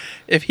said,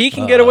 if he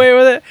can get away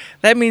with it,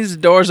 that means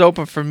the door's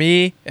open for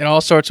me and all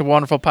sorts of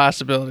wonderful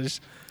possibilities.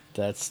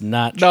 That's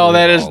not true. No,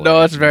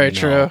 that's very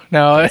true.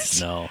 No,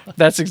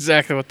 that's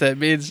exactly what that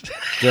means.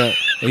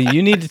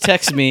 You need to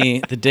text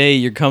me the day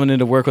you're coming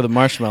into work with a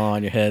marshmallow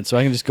on your head so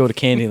I can just go to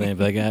Candyland and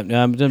be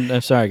like,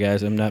 I'm sorry,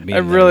 guys. I'm not being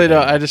I really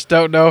don't. I just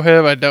don't know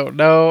him. I don't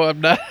know.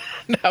 I'm not.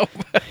 No.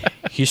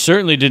 He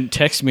certainly didn't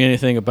text me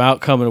anything about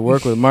coming to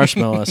work with a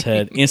marshmallow on his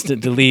head.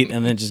 Instant delete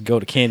and then just go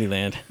to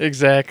Candyland.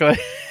 Exactly.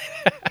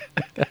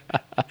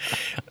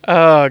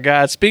 Oh,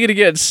 God. Speaking of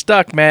getting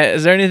stuck, Matt,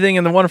 is there anything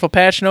in the wonderful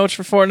patch notes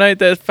for Fortnite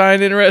that I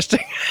find interesting?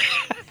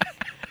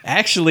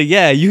 Actually,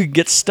 yeah, you can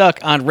get stuck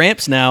on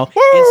ramps now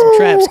in some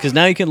traps, because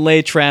now you can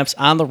lay traps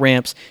on the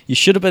ramps. You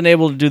should have been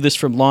able to do this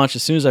from launch.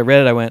 As soon as I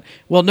read it, I went,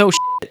 well, no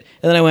shit.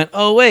 And then I went,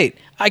 oh, wait,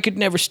 I could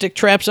never stick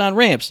traps on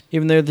ramps,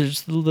 even though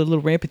there's the little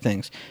rampy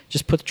things.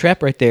 Just put the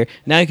trap right there.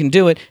 Now you can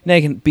do it. Now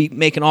you can be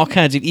making all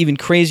kinds of even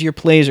crazier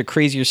plays or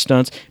crazier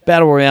stunts.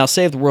 Battle Royale,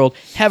 save the world,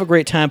 have a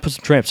great time, put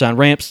some traps on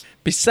ramps.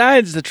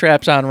 Besides the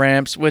traps on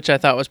ramps, which I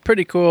thought was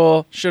pretty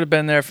cool, should have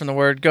been there from the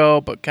word go,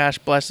 but gosh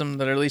bless them,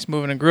 that are at least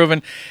moving and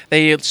grooving.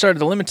 They started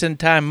the limited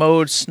time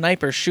mode,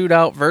 Sniper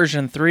Shootout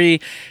version 3.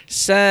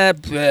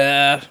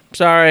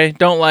 Sorry,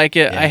 don't like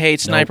it. I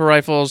hate sniper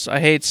rifles. I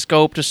hate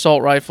scoped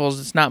assault rifles.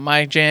 It's not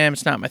my jam.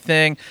 It's not my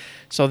thing.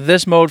 So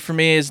this mode for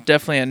me is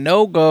definitely a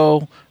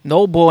no-go,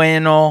 no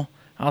bueno.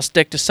 I'll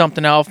stick to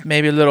something else,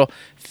 maybe a little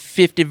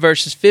 50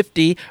 versus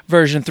 50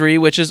 version 3,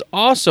 which is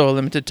also a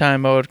limited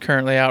time mode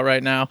currently out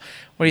right now.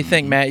 What do you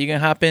think, Matt? You going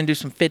to hop in and do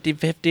some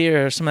 50-50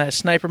 or some of that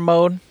sniper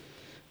mode?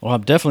 Well,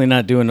 I'm definitely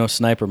not doing no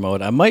sniper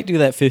mode. I might do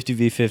that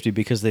 50v50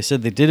 because they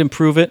said they did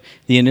improve it.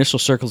 The initial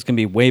circle's going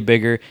to be way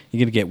bigger. You're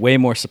going to get way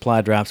more supply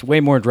drops, way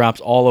more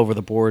drops all over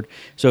the board.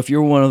 So if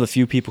you're one of the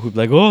few people who'd be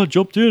like, oh, I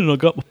jumped in and I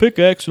got my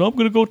pickaxe and I'm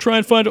going to go try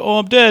and find it. Oh,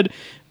 I'm dead.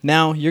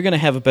 Now you're going to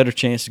have a better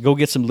chance to go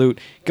get some loot,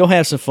 go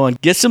have some fun,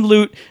 get some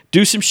loot,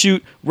 do some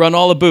shoot, run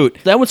all the boot.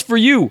 That one's for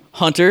you,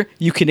 Hunter,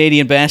 you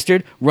Canadian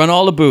bastard. Run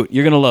all the boot.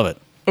 You're going to love it.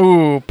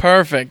 Ooh,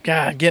 perfect.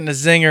 God, getting a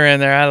zinger in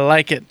there. I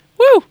like it.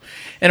 Woo!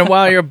 And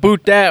while you're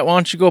boot that, why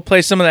don't you go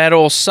play some of that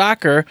old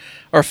soccer,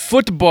 or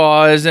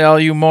football, as all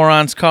you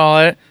morons call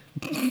it.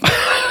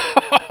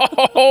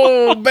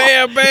 Oh,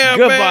 bam, bam,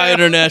 Goodbye, bam.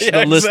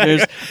 international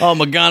listeners. Oh,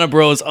 Magana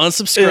Bros,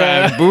 unsubscribed.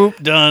 Yeah.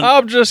 Boop, done.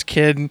 I'm just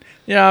kidding.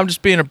 Yeah, I'm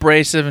just being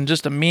abrasive and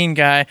just a mean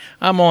guy.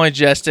 I'm only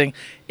jesting.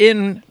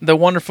 In the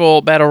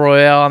wonderful Battle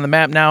Royale on the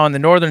map now in the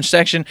northern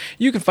section,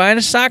 you can find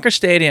a soccer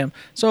stadium.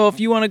 So if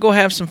you want to go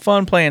have some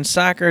fun playing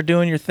soccer,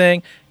 doing your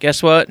thing,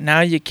 guess what?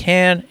 Now you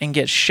can and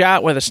get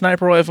shot with a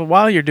sniper rifle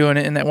while you're doing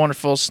it in that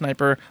wonderful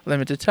sniper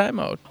limited time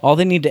mode. All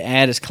they need to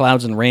add is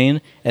clouds and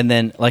rain and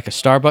then like a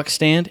Starbucks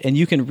stand, and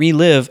you can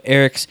relive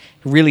Eric's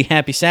really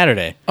happy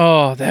Saturday.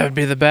 Oh, that would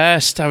be the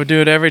best. I would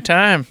do it every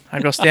time.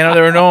 I'd go stand out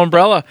there with no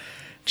umbrella.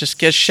 Just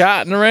get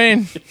shot in the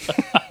rain.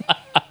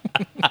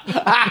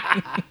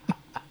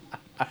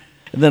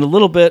 And then a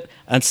little bit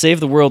on Save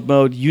the World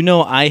mode. You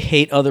know I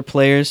hate other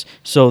players,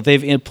 so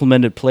they've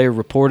implemented player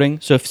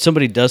reporting. So if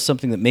somebody does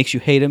something that makes you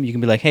hate him, you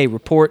can be like, hey,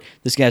 report,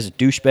 this guy's a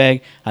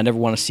douchebag. I never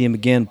want to see him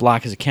again.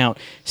 Block his account,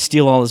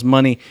 steal all his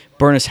money,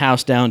 burn his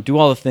house down, do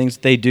all the things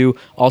that they do.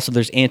 Also,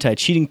 there's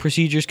anti-cheating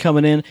procedures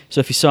coming in.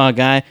 So if you saw a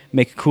guy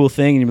make a cool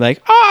thing and you're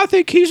like, oh, I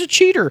think he's a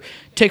cheater,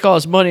 take all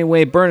his money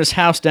away, burn his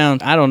house down,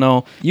 I don't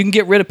know. You can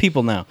get rid of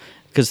people now.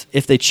 Because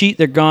if they cheat,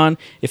 they're gone.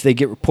 If they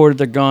get reported,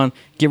 they're gone.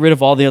 Get rid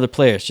of all the other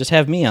players. Just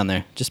have me on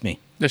there. Just me.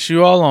 Just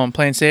you all alone,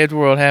 playing Save the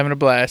World, having a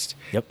blast.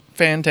 Yep.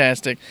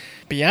 Fantastic.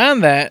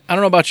 Beyond that, I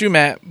don't know about you,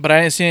 Matt, but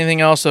I didn't see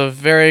anything else of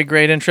very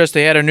great interest.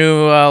 They had a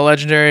new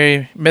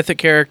legendary mythic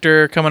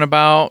character coming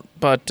about,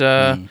 but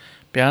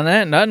beyond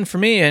that, nothing for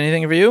me.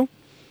 Anything for you?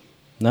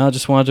 No, I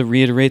just wanted to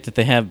reiterate that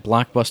they have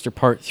Blockbuster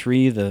Part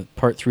 3, the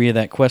Part 3 of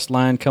that quest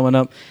line coming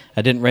up.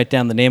 I didn't write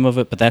down the name of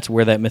it, but that's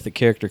where that mythic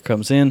character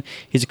comes in.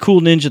 He's a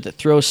cool ninja that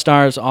throws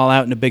stars all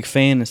out in a big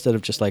fan instead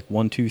of just like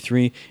 1, 2,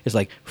 3. It's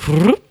like,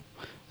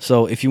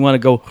 so if you want to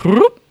go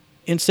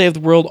and save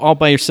the world all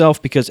by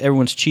yourself because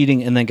everyone's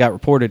cheating and then got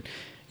reported,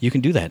 you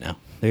can do that now.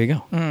 There you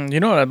go. You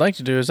know what I'd like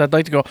to do is I'd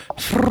like to go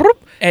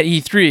at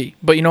E3.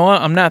 But you know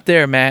what? I'm not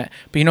there, Matt.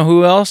 But you know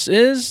who else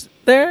is?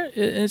 there.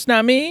 It's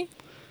not me.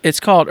 It's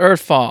called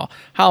Earthfall.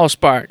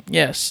 Hollowspark.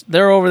 Yes,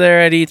 they're over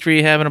there at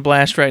E3 having a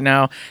blast right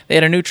now. They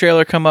had a new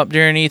trailer come up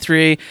during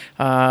E3.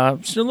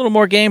 Just a little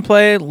more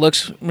gameplay.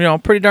 Looks,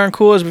 pretty darn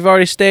cool as we've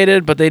already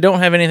stated, but they don't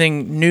have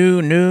anything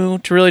new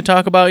to really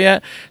talk about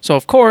yet. So,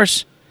 of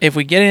course, if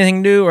we get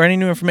anything new or any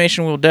new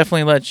information, we'll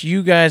definitely let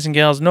you guys and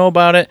gals know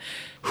about it.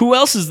 Who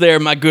else is there,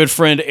 my good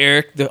friend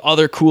Eric, the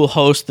other cool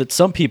host that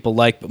some people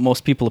like, but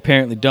most people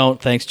apparently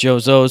don't? Thanks, Joe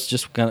Zoes.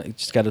 Just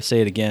got to say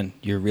it again.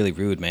 You're really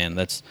rude, man.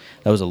 That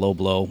was a low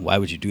blow. Why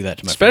would you do that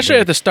to my Especially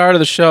friend at the start of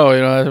the show,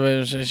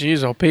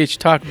 Jeez, old Peach,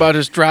 talk about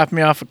just dropping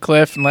me off a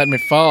cliff and letting me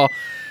fall.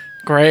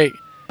 Great.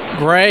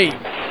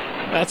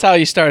 That's how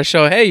you start a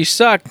show. Hey, you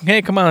suck.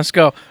 Hey, come on, let's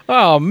go.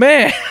 Oh,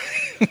 man.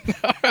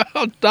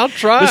 I'll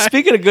try. But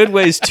speaking of good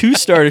ways to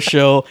start a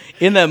show,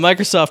 in that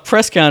Microsoft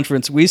press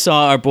conference, we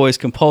saw our boys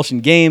Compulsion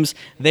Games.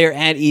 They're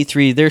at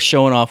E3. They're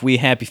showing off We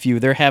Happy Few.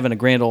 They're having a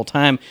grand old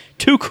time.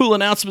 2 cool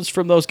announcements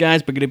from those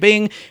guys. Biggity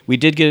bing. We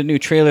did get a new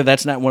trailer.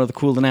 That's not one of the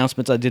cool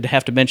announcements. I did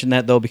have to mention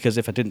that, though, because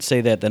if I didn't say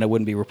that, then I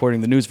wouldn't be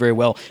reporting the news very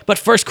well. But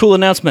first cool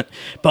announcement.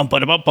 Bum,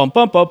 bum, bum, bum,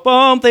 bum, bum,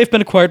 bum. They've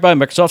been acquired by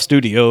Microsoft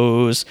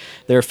Studios.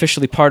 They're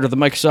officially part of the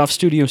Microsoft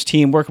Studios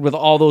team, working with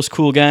all those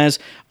cool guys.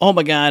 Oh,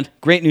 my God.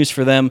 Great news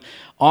for them.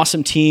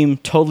 Awesome team,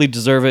 totally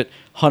deserve it.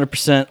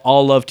 100%.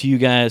 All love to you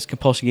guys.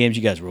 Compulsion Games,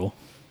 you guys rule.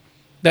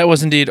 That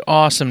was indeed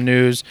awesome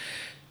news.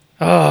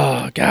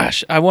 Oh,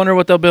 gosh. I wonder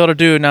what they'll be able to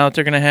do now that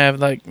they're going to have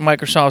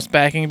Microsoft's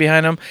backing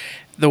behind them.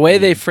 The way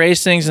they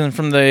phrase things and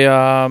from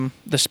the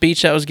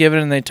speech that was given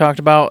and they talked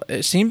about,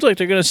 it seems like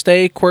they're going to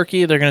stay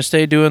quirky. They're going to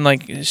stay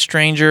doing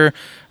stranger,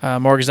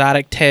 more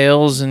exotic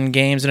tales and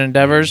games and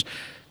endeavors.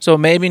 So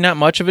maybe not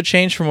much of a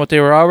change from what they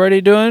were already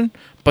doing,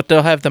 but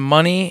they'll have the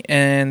money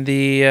and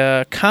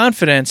the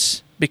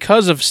confidence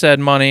because of said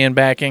money and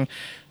backing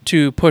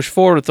to push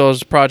forward with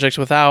those projects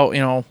without,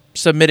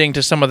 submitting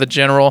to some of the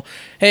general,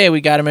 hey, we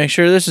got to make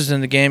sure this is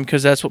in the game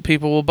because that's what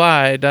people will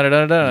buy,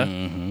 da-da-da-da.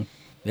 Mm-hmm.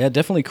 Yeah,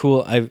 definitely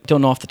cool. I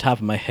don't know off the top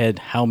of my head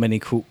how many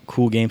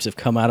cool games have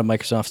come out of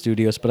Microsoft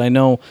Studios, but I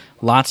know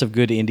lots of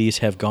good indies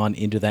have gone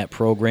into that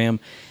program,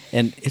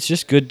 and it's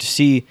just good to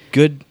see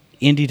good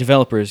indie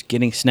developers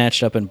getting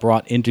snatched up and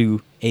brought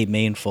into a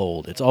main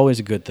fold. It's always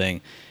a good thing,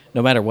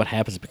 no matter what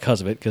happens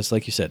because of it, because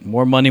like you said,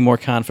 more money, more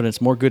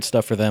confidence, more good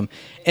stuff for them.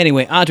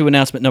 Anyway, on to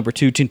announcement number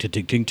 2. Ting, ting,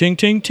 ting, ting, ting,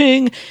 ting,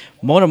 ting.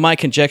 One of my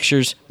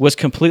conjectures was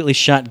completely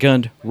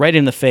shotgunned right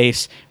in the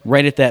face,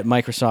 right at that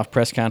Microsoft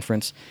press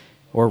conference,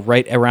 or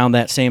right around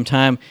that same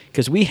time,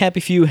 because We Happy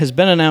Few has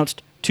been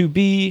announced to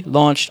be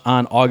launched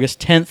on August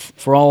 10th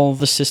for all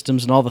the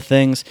systems and all the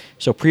things.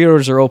 So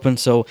pre-orders are open,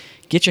 so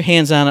get your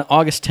hands on it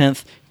August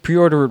 10th.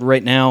 Pre-order it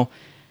right now.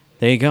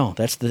 There you go.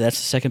 That's the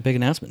second big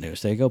announcement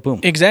news. There you go. Boom.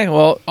 Exactly.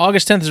 Well,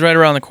 August 10th is right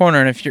around the corner,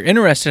 and if you're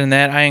interested in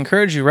that, I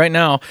encourage you right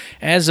now,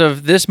 as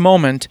of this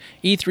moment,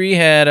 E3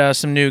 had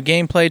some new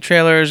gameplay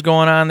trailers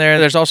going on there.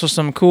 There's also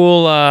some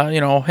cool,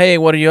 hey,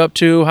 what are you up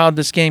to? How'd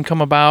this game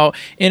come about?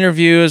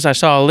 Interviews. I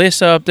saw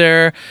Alyssa up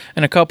there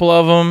and a couple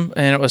of them,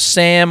 and it was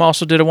Sam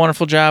also did a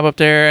wonderful job up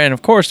there, and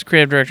of course the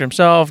creative director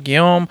himself,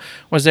 Guillaume,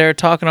 was there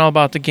talking all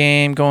about the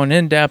game, going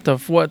in depth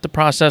of what the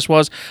process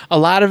was. A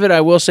lot of it,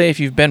 I will say, if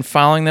you've been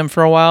following them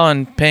for a while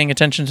and paying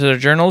attention to their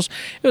journals,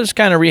 it was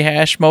kind of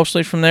rehashed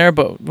mostly from there,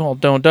 but what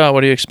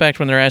do you expect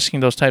when they're asking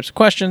those types of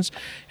questions?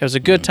 It was a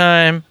good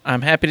time.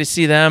 I'm happy to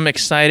see them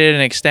excited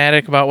and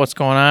ecstatic about what's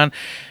going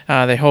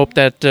on. They hope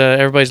that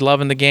everybody's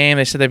loving the game.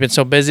 They said they've been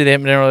so busy they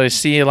haven't been able to really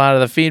see a lot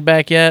of the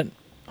feedback yet.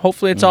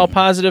 Hopefully it's all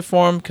positive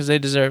for them because they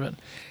deserve it.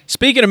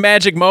 Speaking of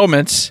magic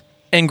moments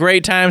and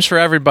great times for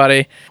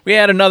everybody, we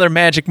had another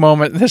magic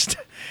moment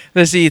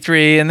this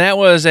E3, and that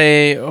was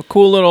a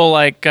cool little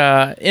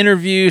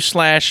interview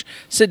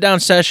 / sit-down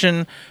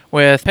session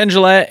with Penn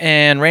Jillette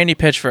and Randy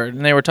Pitchford,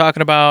 and they were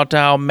talking about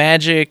how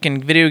magic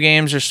and video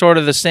games are sort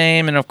of the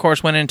same, and of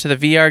course went into the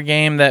VR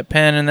game that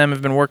Penn and them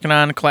have been working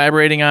on,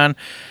 collaborating on.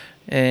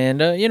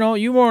 And, you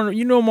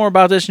know more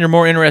about this, and you're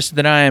more interested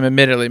than I am,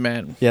 admittedly,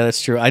 man. Yeah,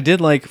 that's true. I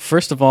did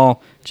first of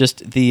all,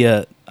 just the,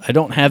 I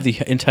don't have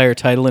the entire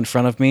title in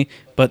front of me,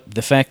 but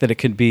the fact that it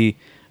could be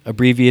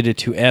abbreviated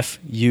to F,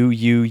 U,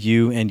 U,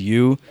 U, and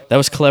U, that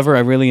was clever. I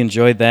really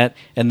enjoyed that.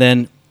 And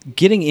then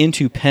getting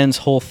into Penn's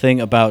whole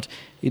thing about,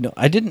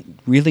 I didn't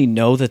really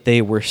know that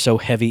they were so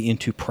heavy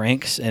into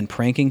pranks and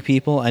pranking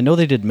people. I know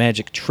they did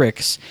magic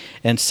tricks,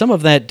 and some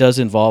of that does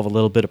involve a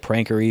little bit of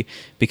prankery,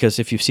 because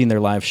if you've seen their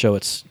live show,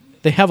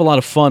 they have a lot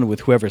of fun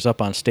with whoever's up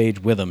on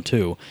stage with them,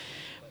 too.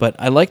 But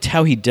I liked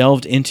how he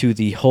delved into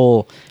the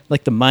whole, the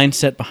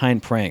mindset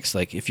behind pranks.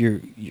 If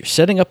you're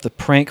setting up the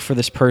prank for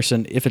this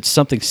person, if it's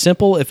something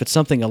simple, if it's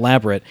something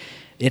elaborate,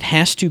 it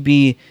has to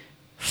be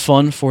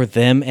fun for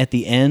them at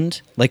the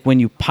end. Like when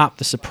you pop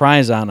the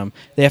surprise on them,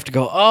 they have to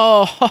go,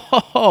 oh, ho, ho,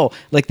 ho.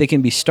 They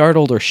can be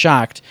startled or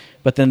shocked,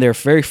 but then their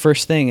very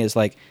first thing is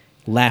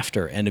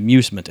laughter and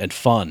amusement and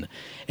fun.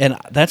 And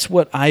that's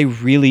what I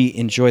really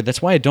enjoyed.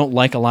 That's why I don't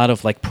like a lot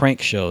of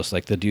prank shows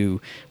like they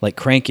do,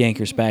 Crank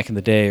Yankers back in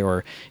the day,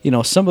 or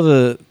some of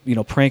the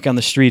prank on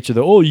the streets, or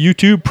the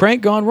YouTube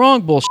prank gone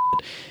wrong bullshit,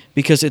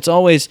 because it's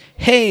always,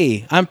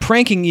 hey, I'm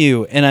pranking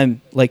you, and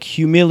I'm like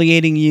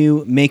humiliating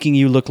you, making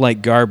you look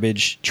like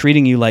garbage,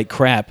 treating you like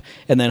crap,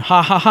 and then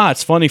ha ha ha,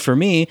 it's funny for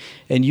me,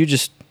 and you're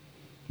just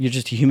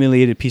a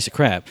humiliated piece of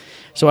crap.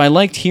 So I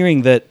liked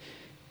hearing that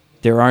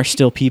there are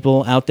still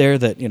people out there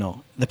that,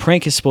 the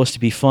prank is supposed to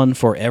be fun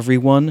for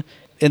everyone,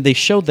 and they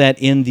showed that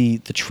in the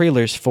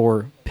trailers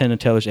for Penn and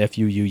Teller's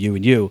F-U-U-U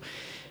and You,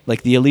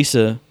 like the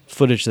Elisa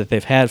footage that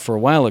they've had for a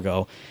while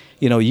ago.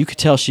 You could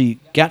tell she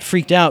got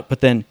freaked out,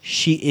 but then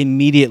she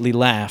immediately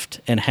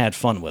laughed and had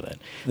fun with it.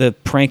 The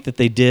prank that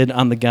they did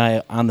on the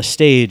guy on the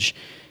stage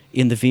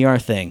in the VR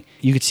thing,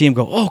 you could see him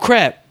go, oh,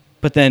 crap,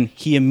 but then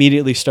he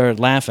immediately started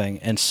laughing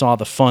and saw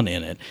the fun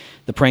in it.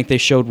 The prank they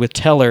showed with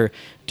Teller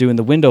doing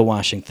the window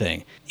washing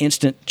thing,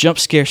 instant jump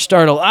scare,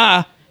 startle,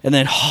 and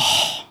then,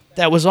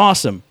 that was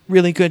awesome.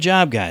 Really good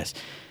job, guys.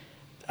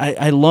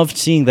 I loved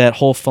seeing that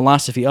whole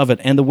philosophy of it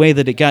and the way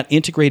that it got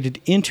integrated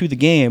into the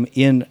game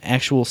in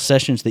actual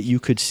sessions that you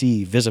could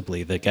see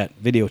visibly that got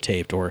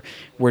videotaped or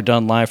were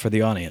done live for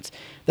the audience.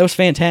 That was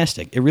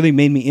fantastic. It really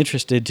made me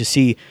interested to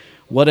see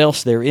what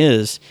else there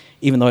is,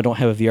 even though I don't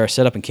have a VR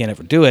setup and can't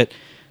ever do it.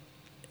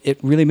 It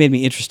really made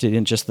me interested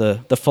in just the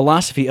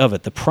philosophy of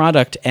it, the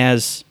product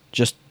as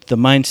just the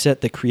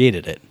mindset that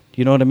created it.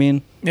 You know what I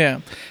mean?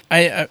 Yeah.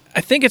 I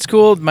think it's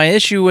cool. My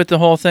issue with the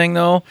whole thing,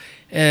 though,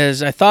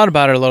 is I thought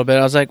about it a little bit.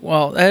 I was like,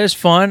 well, that is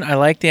fun. I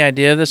like the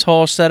idea of this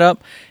whole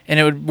setup, and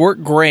it would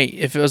work great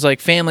if it was like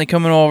family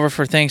coming over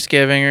for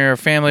Thanksgiving or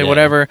family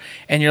whatever,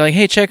 and you're like,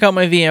 hey, check out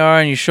my VR,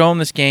 and you show them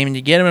this game, and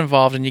you get them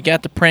involved, and you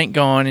got the prank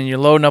going, and you're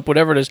loading up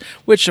whatever it is,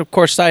 which, of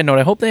course, side note,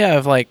 I hope they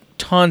have like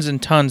tons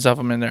and tons of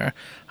them in there.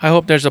 I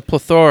hope there's a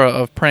plethora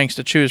of pranks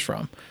to choose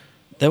from.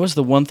 That was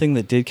the one thing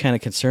that did kind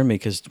of concern me,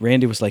 because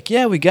Randy was like,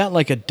 yeah, we got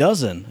like a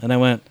dozen. And I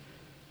went,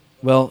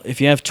 well, if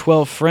you have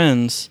 12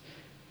 friends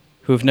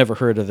who have never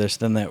heard of this,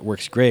 then that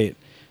works great.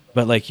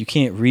 But like, you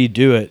can't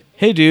redo it.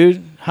 Hey,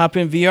 dude, hop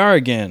in VR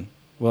again.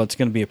 Well, it's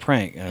going to be a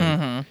prank.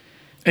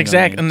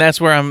 Exactly, and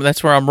that's where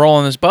I'm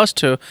rolling this bus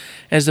to,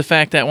 is the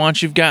fact that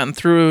once you've gotten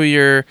through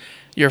your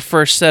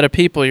first set of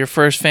people, your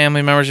first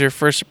family members, your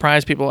first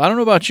surprise people. I don't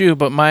know about you,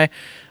 but my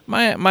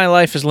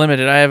life is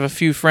limited. I have a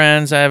few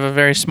friends. I have a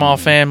very small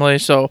family,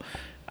 so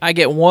I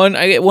get one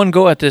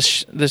go at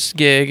this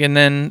gig, and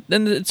then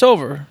it's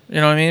over. You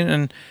know what I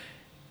mean?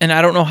 And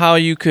I don't know how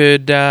you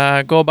could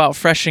go about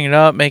freshening it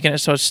up, making it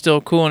so it's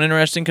still cool and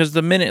interesting. Because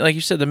the minute, like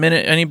you said,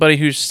 anybody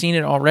who's seen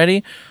it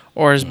already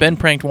or has been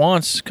pranked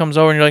once comes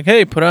over and you're like,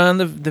 hey, put on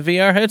the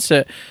VR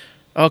headset.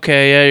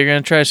 Okay, yeah, you're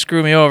gonna try to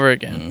screw me over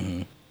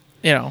again.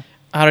 Mm-hmm.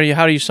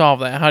 How do you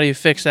solve that? How do you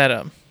fix that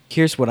up?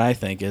 Here's what I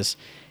think is,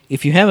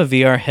 if you have a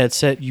VR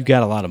headset, you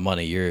got a lot of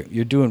money.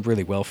 You're doing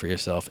really well for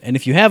yourself. And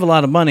if you have a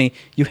lot of money,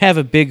 you have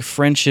a big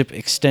friendship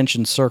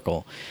extension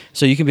circle.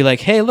 So you can be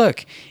like, hey,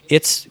 look,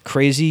 it's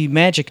crazy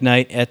magic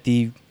night at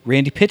the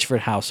Randy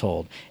Pitchford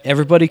household.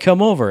 Everybody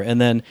come over. And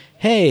then,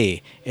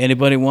 hey,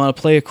 anybody want to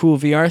play a cool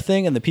VR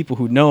thing? And the people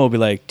who know will be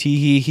like,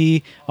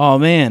 tee-hee-hee, oh,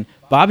 man,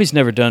 Bobby's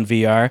never done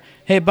VR.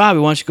 Hey, Bobby,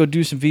 why don't you go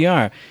do some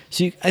VR?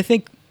 So I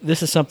think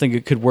this is something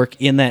that could work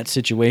in that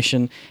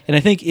situation. And I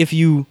think if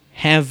you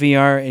have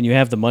VR and you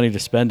have the money to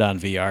spend on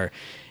VR,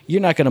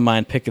 you're not going to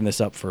mind picking this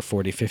up for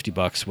 $40,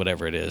 $50,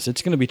 whatever it is.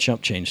 It's going to be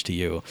chump change to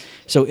you.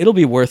 So it'll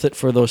be worth it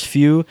for those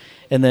few,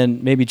 and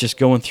then maybe just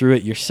going through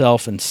it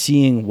yourself and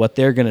seeing what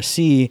they're going to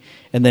see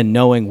and then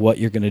knowing what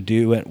you're going to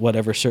do at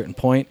whatever certain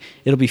point.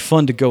 It'll be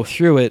fun to go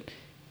through it,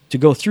 to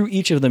go through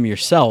each of them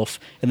yourself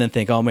and then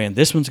think, oh man,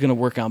 this one's going to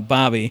work on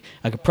Bobby.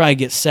 I could probably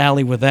get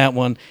Sally with that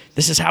one.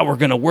 This is how we're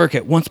going to work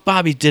it. Once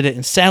Bobby did it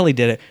and Sally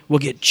did it, we'll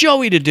get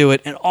Joey to do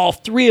it, and all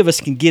three of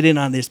us can get in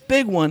on this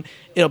big one.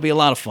 It'll be a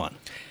lot of fun.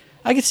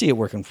 I can see it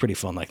working pretty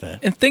fun like that.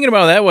 And thinking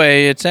about it that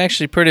way, it's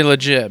actually pretty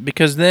legit,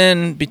 because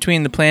then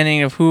between the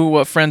planning of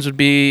what friends would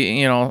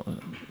be,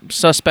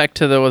 suspect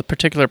to the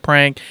particular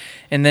prank,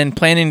 and then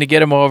planning to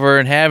get them over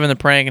and having the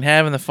prank and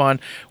having the fun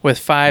with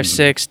 5,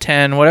 6,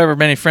 10, whatever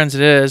many friends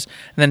it is,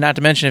 and then not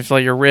to mention if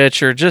you're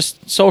rich or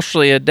just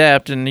socially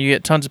adept and you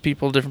get tons of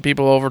different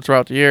people over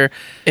throughout the year.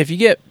 If you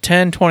get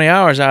 10, 20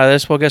 hours out of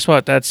this, well, guess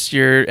what? That's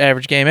your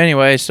average game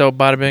anyway, so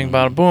bada bing,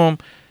 bada boom,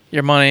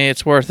 your money,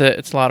 it's worth it.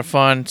 It's a lot of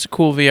fun. It's a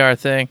cool VR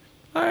thing.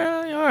 All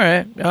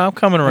right, I'm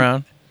coming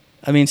around.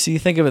 I mean, see,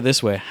 think of it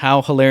this way.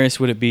 How hilarious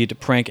would it be to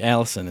prank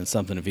Allison in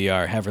something in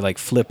VR? Have her,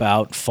 flip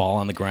out, fall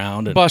on the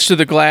ground. And bust through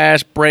the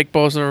glass, break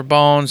both of her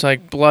bones,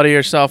 bloody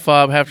herself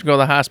up, have to go to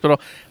the hospital.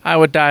 I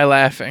would die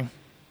laughing.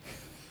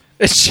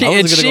 And she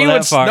would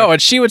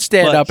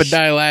stand up and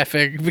die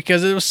laughing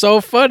because it was so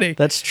funny.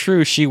 That's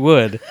true, she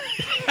would.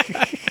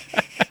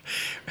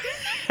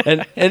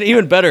 And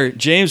even better,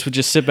 James would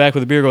just sit back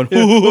with a beer going,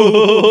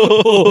 oh,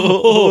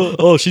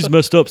 she's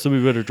messed up.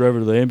 Somebody better drive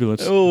her to the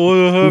ambulance. Oh,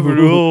 what happened?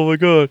 Oh, my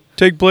God.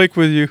 Take Blake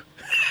with you.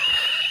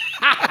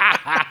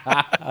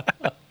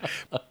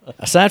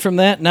 Aside from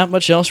that, not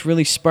much else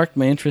really sparked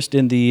my interest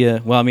in the,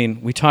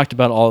 we talked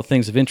about all the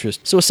things of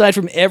interest. So aside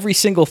from every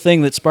single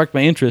thing that sparked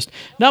my interest,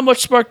 not much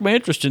sparked my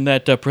interest in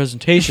that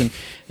presentation.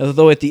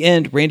 Although at the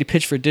end, Randy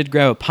Pitchford did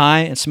grab a pie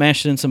and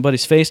smash it in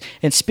somebody's face.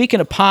 And speaking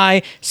of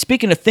pie,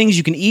 speaking of things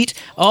you can eat,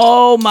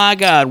 oh my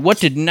God, what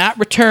did not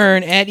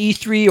return at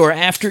E3 or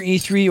after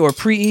E3 or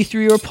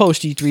pre-E3 or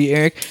post-E3,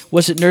 Eric?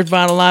 Was it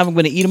Nerdvana Live? I'm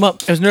going to eat them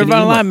up. It was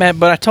Nerdvana Live, Matt,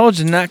 but I told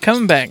you they're not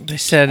coming back. They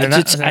said they're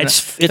not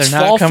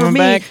fall coming for me.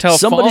 back till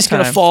Somebody's fall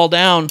going to time. fall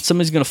down.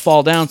 Somebody's going to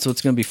fall down, so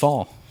it's going to be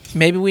fall.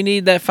 Maybe we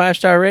need that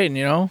 5-star rating,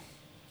 you know?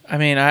 I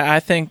mean, I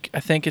think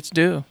it's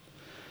due.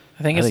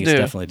 I think it's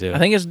definitely due. I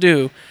think it's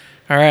due.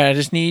 All right, I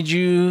just need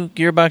you,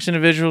 Gearbox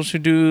individuals who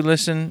do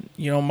listen,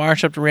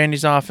 march up to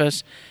Randy's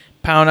office,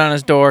 pound on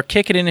his door,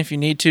 kick it in if you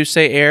need to,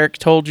 say Eric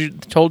told you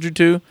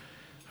to.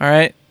 All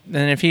right?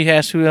 Then if he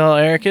asks who the hell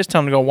Eric is, tell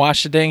him to go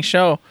watch the dang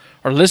show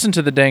or listen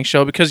to the dang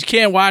show, because you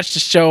can't watch the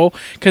show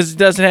because it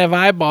doesn't have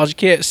eyeballs. You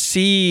can't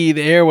see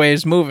the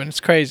airwaves moving. It's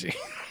crazy.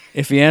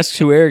 If he asks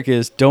who Eric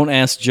is, don't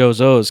ask Joe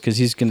Zoes, because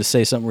he's going to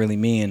say something really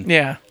mean.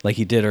 Yeah. Like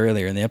he did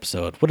earlier in the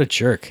episode. What a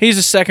jerk. He's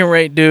a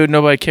second-rate dude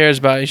nobody cares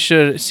about. You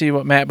should see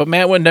what Matt... But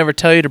Matt would never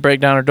tell you to break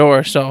down a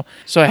door, so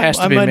it has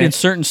to be me. I meant in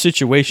certain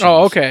situations.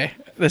 Oh, okay.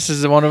 This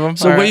is one of them?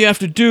 So what you have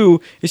to do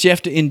is you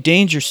have to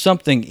endanger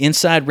something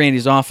inside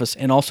Randy's office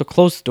and also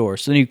close the door.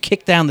 So then you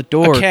kick down the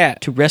door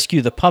to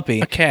rescue the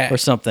puppy a cat. or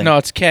something. No,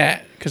 it's a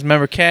cat. Because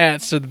remember,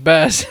 cats are the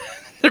best.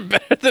 They're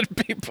better than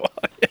people.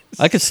 Yes.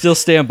 I could still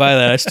stand by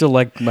that. I still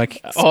like my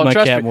cat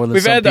more than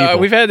some people.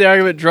 We've had the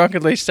argument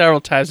drunkenly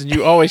several times, and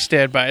you always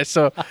stand by it.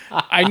 So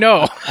I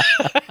know.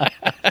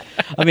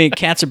 I mean,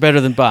 cats are better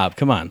than Bob.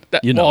 Come on,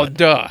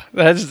 duh.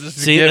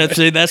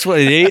 That's what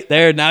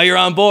there. Now you're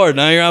on board.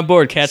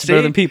 Cats are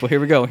better than people.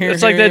 Here we go.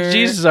 It's like that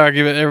Jesus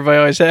argument everybody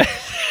always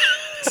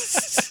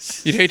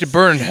has. You'd hate to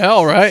burn in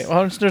hell, right?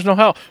 Well, there's no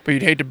hell, but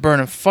you'd hate to burn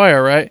in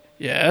fire, right?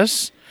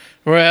 Yes.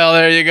 Well,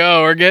 there you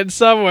go. We're getting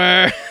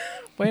somewhere.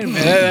 Wait a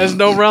minute, that has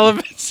no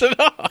relevance at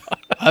all.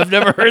 I've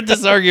never heard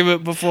this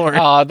argument before.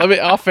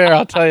 Off air,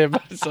 I'll tell you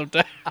about it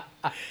sometime.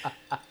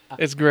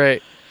 It's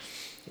great.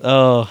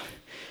 Oh,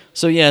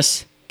 so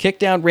yes, kick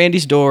down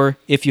Randy's door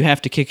if you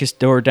have to kick his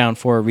door down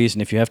for a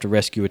reason. If you have to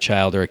rescue a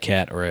child or a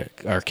cat or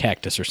a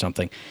cactus or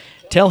something,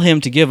 tell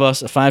him to give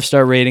us a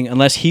 5-star rating.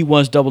 Unless he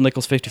was Double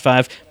Nickels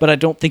 55, but I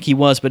don't think he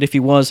was. But if he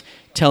was,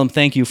 tell him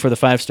thank you for the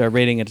 5-star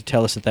rating and to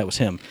tell us that was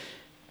him.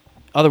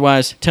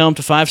 Otherwise, tell him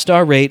to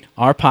 5-star rate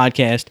our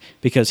podcast,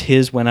 because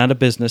his went out of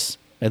business,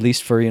 at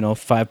least for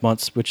 5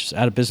 months, which is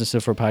out of business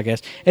for a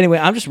podcast. Anyway,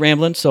 I'm just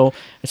rambling, so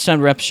it's time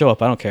to wrap the show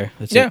up. I don't care.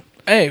 That's it.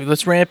 Hey,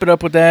 let's ramp it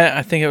up with that.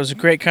 I think it was a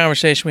great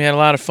conversation. We had a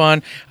lot of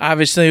fun.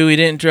 Obviously, we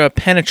didn't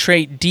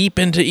penetrate deep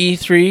into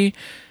E3,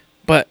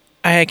 but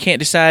I can't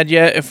decide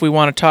yet if we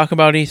want to talk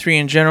about E3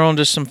 in general and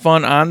just some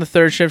fun on the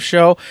Third Shift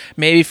show.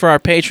 Maybe for our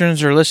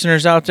patrons or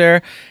listeners out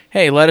there,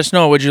 hey, let us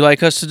know. Would you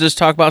like us to just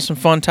talk about some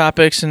fun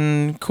topics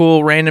and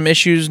cool random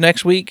issues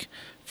next week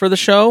for the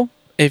show?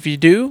 If you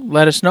do,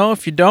 let us know.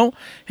 If you don't,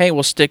 hey,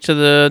 we'll stick to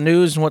the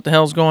news and what the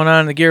hell's going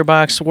on in the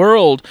Gearbox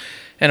world.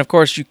 And, of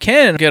course, you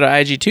can get an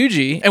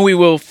IG2G, and we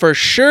will for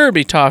sure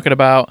be talking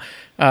about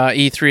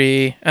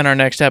E3 in our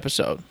next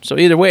episode. So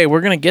either way, we're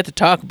going to get to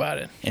talk about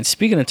it. And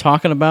speaking of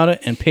talking about it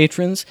and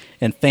patrons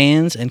and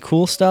fans and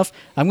cool stuff,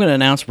 I'm going to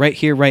announce right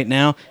here, right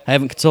now. I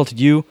haven't consulted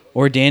you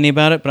or Danny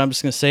about it, but I'm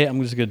just going to say it.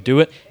 I'm just going to do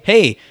it.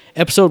 Hey,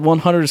 episode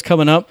 100 is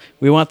coming up.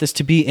 We want this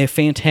to be a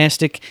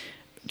fantastic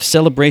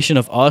celebration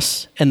of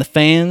us and the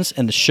fans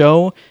and the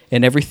show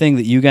and everything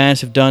that you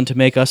guys have done to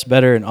make us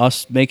better, and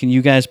us making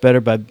you guys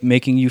better by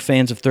making you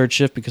fans of Third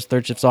Shift, because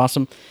Third Shift's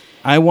awesome.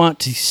 I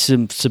want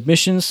some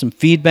submissions, some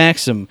feedback,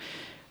 some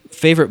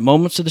favorite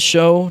moments of the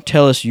show.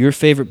 Tell us your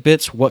favorite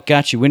bits, what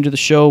got you into the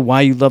show, why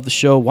you love the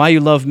show, why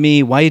you love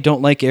me, why you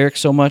don't like Eric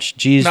so much.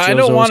 Jeez, no, I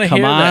don't want to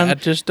hear on. that. I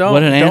just don't.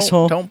 What an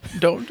asshole.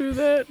 Don't do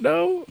that.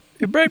 No.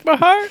 You break my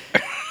heart.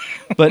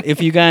 But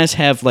if you guys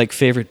have like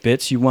favorite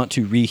bits you want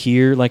to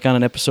rehear, like on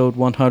an episode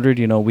 100,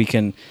 we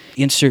can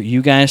insert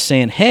you guys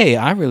saying, "Hey,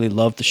 I really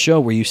loved the show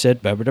where you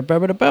said ba ba da ba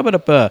ba da ba ba da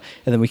ba,"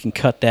 and then we can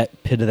cut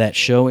that bit of that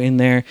show in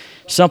there.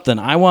 Something.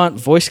 I want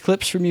voice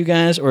clips from you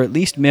guys, or at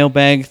least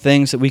mailbag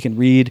things that we can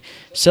read.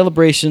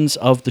 Celebrations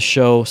of the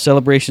show,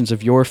 celebrations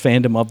of your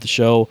fandom of the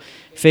show,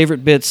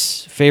 favorite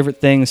bits,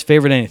 favorite things,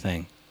 favorite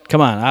anything.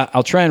 Come on,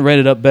 I'll try and write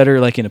it up better,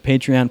 like in a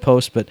Patreon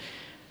post, but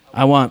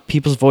I want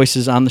people's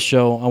voices on the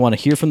show. I want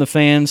to hear from the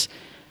fans,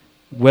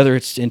 whether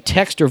it's in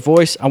text or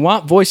voice. I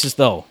want voices,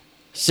 though.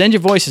 Send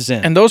your voices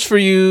in. And those for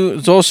you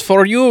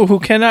who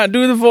cannot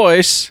do the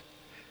voice,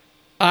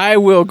 I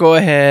will go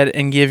ahead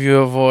and give you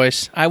a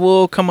voice. I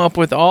will come up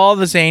with all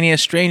the zaniest,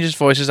 strangest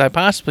voices I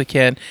possibly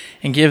can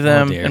and give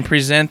them and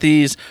present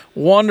these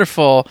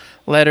wonderful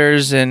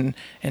letters and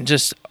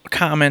just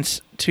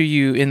comments to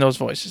you in those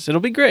voices. It'll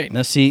be great.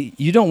 Now, see,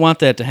 you don't want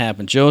that to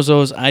happen.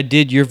 Jozo's, I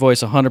did your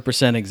voice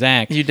 100%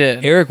 exact. You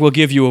did. Eric will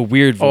give you a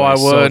weird voice.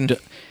 Oh, I would.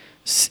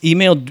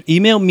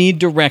 Email me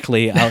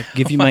directly. I'll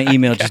give you my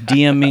email. Just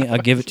DM me. I'll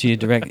give it to you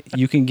direct.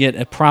 You can get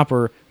a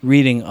proper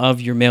reading of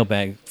your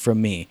mailbag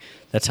from me.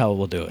 That's how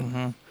we'll do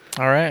it.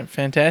 All right,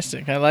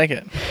 fantastic. I like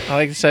it. I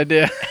like this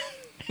idea.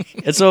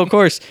 And so, of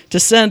course, to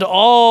send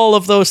all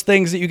of those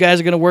things that you guys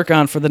are going to work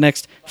on for the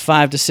next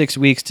 5 to 6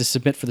 weeks to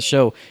submit for the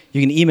show,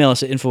 you can email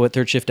us at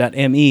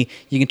info@thirdshift.me.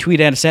 You can tweet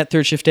at us at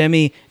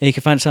ThirdShiftME, and you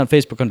can find us on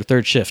Facebook under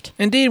Third Shift.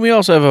 Indeed, we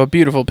also have a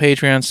beautiful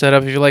Patreon set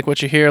up. If you like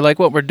what you hear, like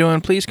what we're doing,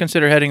 please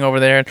consider heading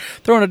over there and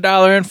throwing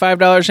 $1 in,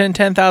 $5 in,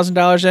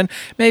 $10,000 in,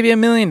 maybe $1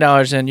 million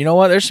in. You know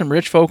what? There's some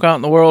rich folk out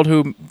in the world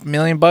who $1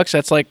 million,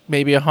 that's like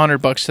maybe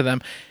 $100 to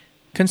them.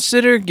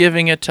 Consider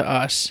giving it to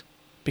us.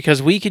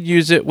 Because we could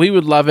use it, we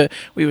would love it,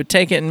 we would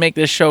take it and make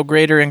this show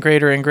greater and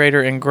greater and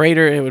greater and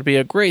greater. It would be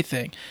a great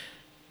thing.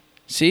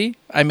 See?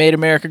 I made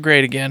America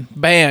great again.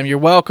 Bam! You're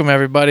welcome,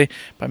 everybody,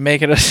 by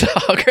making us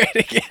all great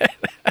again.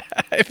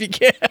 If you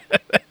can.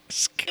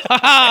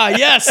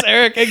 Yes,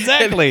 Eric,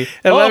 exactly.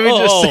 And let me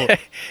just say,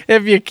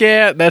 if you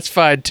can't, that's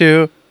fine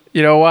too.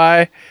 You know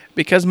why?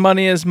 Because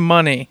money is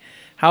money.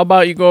 How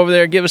about you go over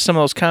there, give us some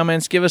of those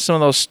comments, give us some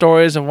of those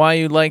stories of why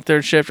you like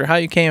Third Shift or how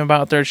you came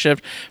about Third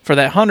Shift for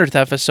that 100th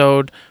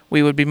episode.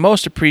 We would be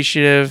most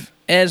appreciative,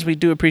 as we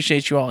do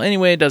appreciate you all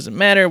anyway. It doesn't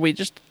matter. We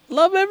just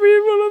love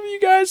every one of you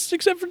guys,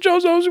 except for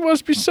JoJo's, who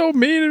wants to be so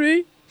mean to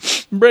me,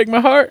 break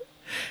my heart.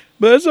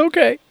 But it's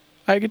okay.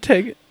 I can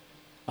take it.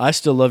 I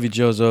still love you,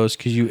 JoJo's,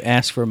 because you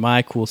asked for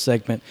my cool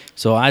segment,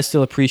 so I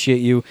still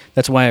appreciate you.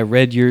 That's why I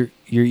read your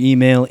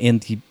email in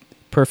the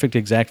perfect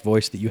exact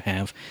voice that you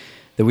have,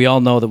 that we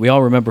all know, that we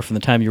all remember from the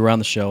time you were on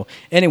the show.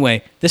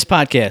 Anyway, this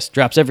podcast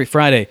drops every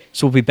Friday,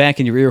 so we'll be back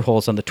in your ear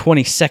holes on the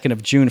 22nd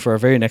of June for our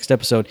very next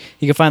episode.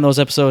 You can find those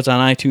episodes on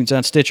iTunes,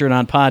 on Stitcher, and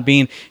on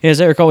Podbean. And as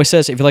Eric always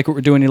says, if you like what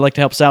we're doing and you'd like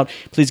to help us out,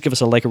 please give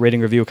us a like, a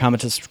rating, review, a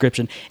comment, a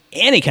subscription,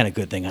 any kind of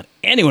good thing on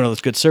any one of those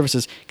good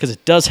services, because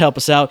it does help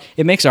us out.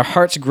 It makes our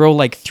hearts grow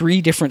like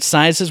 3 different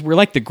sizes. We're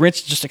like the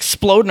Grinch, just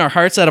exploding our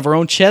hearts out of our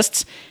own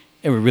chests,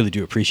 and we really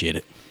do appreciate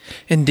it.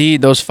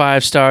 Indeed, those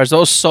 5 stars,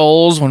 those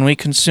souls, when we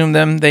consume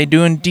them, they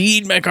do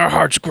indeed make our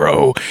hearts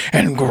grow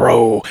and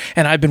grow.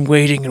 And I've been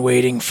waiting and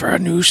waiting for a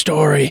new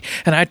story.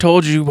 And I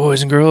told you,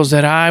 boys and girls,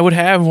 that I would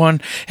have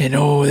one. And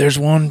oh, there's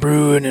one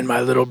brewing in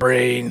my little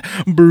brain,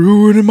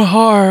 brewing in my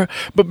heart.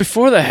 But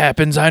before that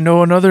happens, I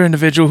know another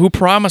individual who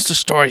promised a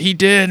story. He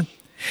did.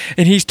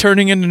 And he's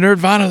turning into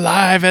Nerdvana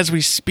Live as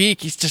we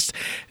speak. He's just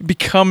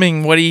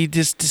becoming what he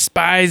just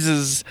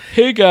despises.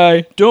 Hey,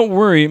 guy, don't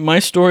worry. My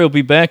story will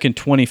be back in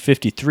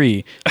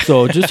 2053,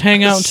 so just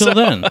hang out until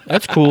then.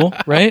 That's cool,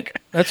 right?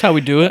 That's how we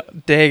do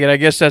it. Dang it, I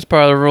guess that's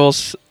part of the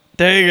rules.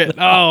 Dang it.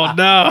 Oh,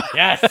 no.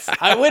 Yes,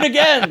 I win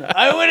again.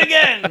 I win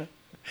again.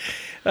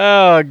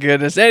 Oh,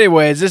 goodness.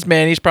 Anyways, this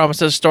man, he's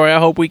promised us a story. I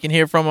hope we can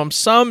hear from him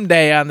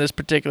someday on this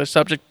particular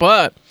subject.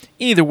 But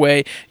either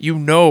way, you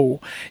know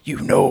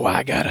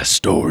I got a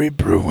story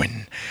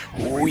brewing.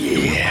 Oh,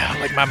 yeah.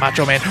 Like my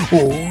Macho Man.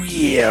 Oh,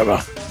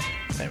 yeah.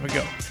 There we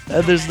go.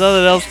 There's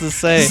nothing else to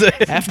say.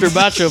 After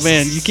Macho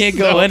Man, you can't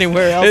go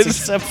anywhere else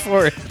except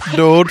for it.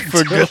 Don't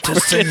forget to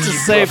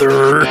say,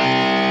 brother.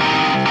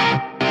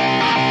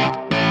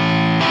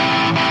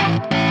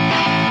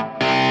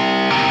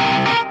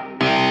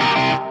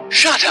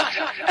 Shut up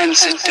and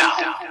sit down.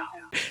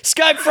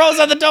 Skype froze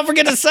on the don't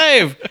forget to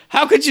save.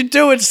 How could you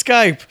do it,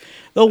 Skype?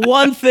 The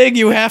one thing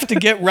you have to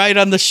get right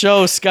on the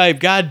show, Skype.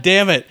 God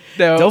damn it.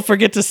 No. Don't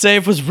forget to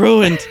save was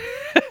ruined.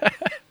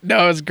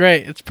 No, it's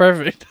great. It's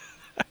perfect.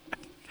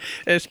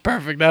 It's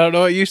perfect. I don't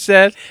know what you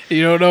said.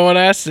 You don't know what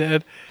I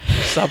said.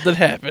 Something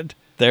happened.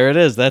 There it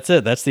is. That's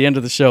it. That's the end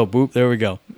of the show. Boop. There we go.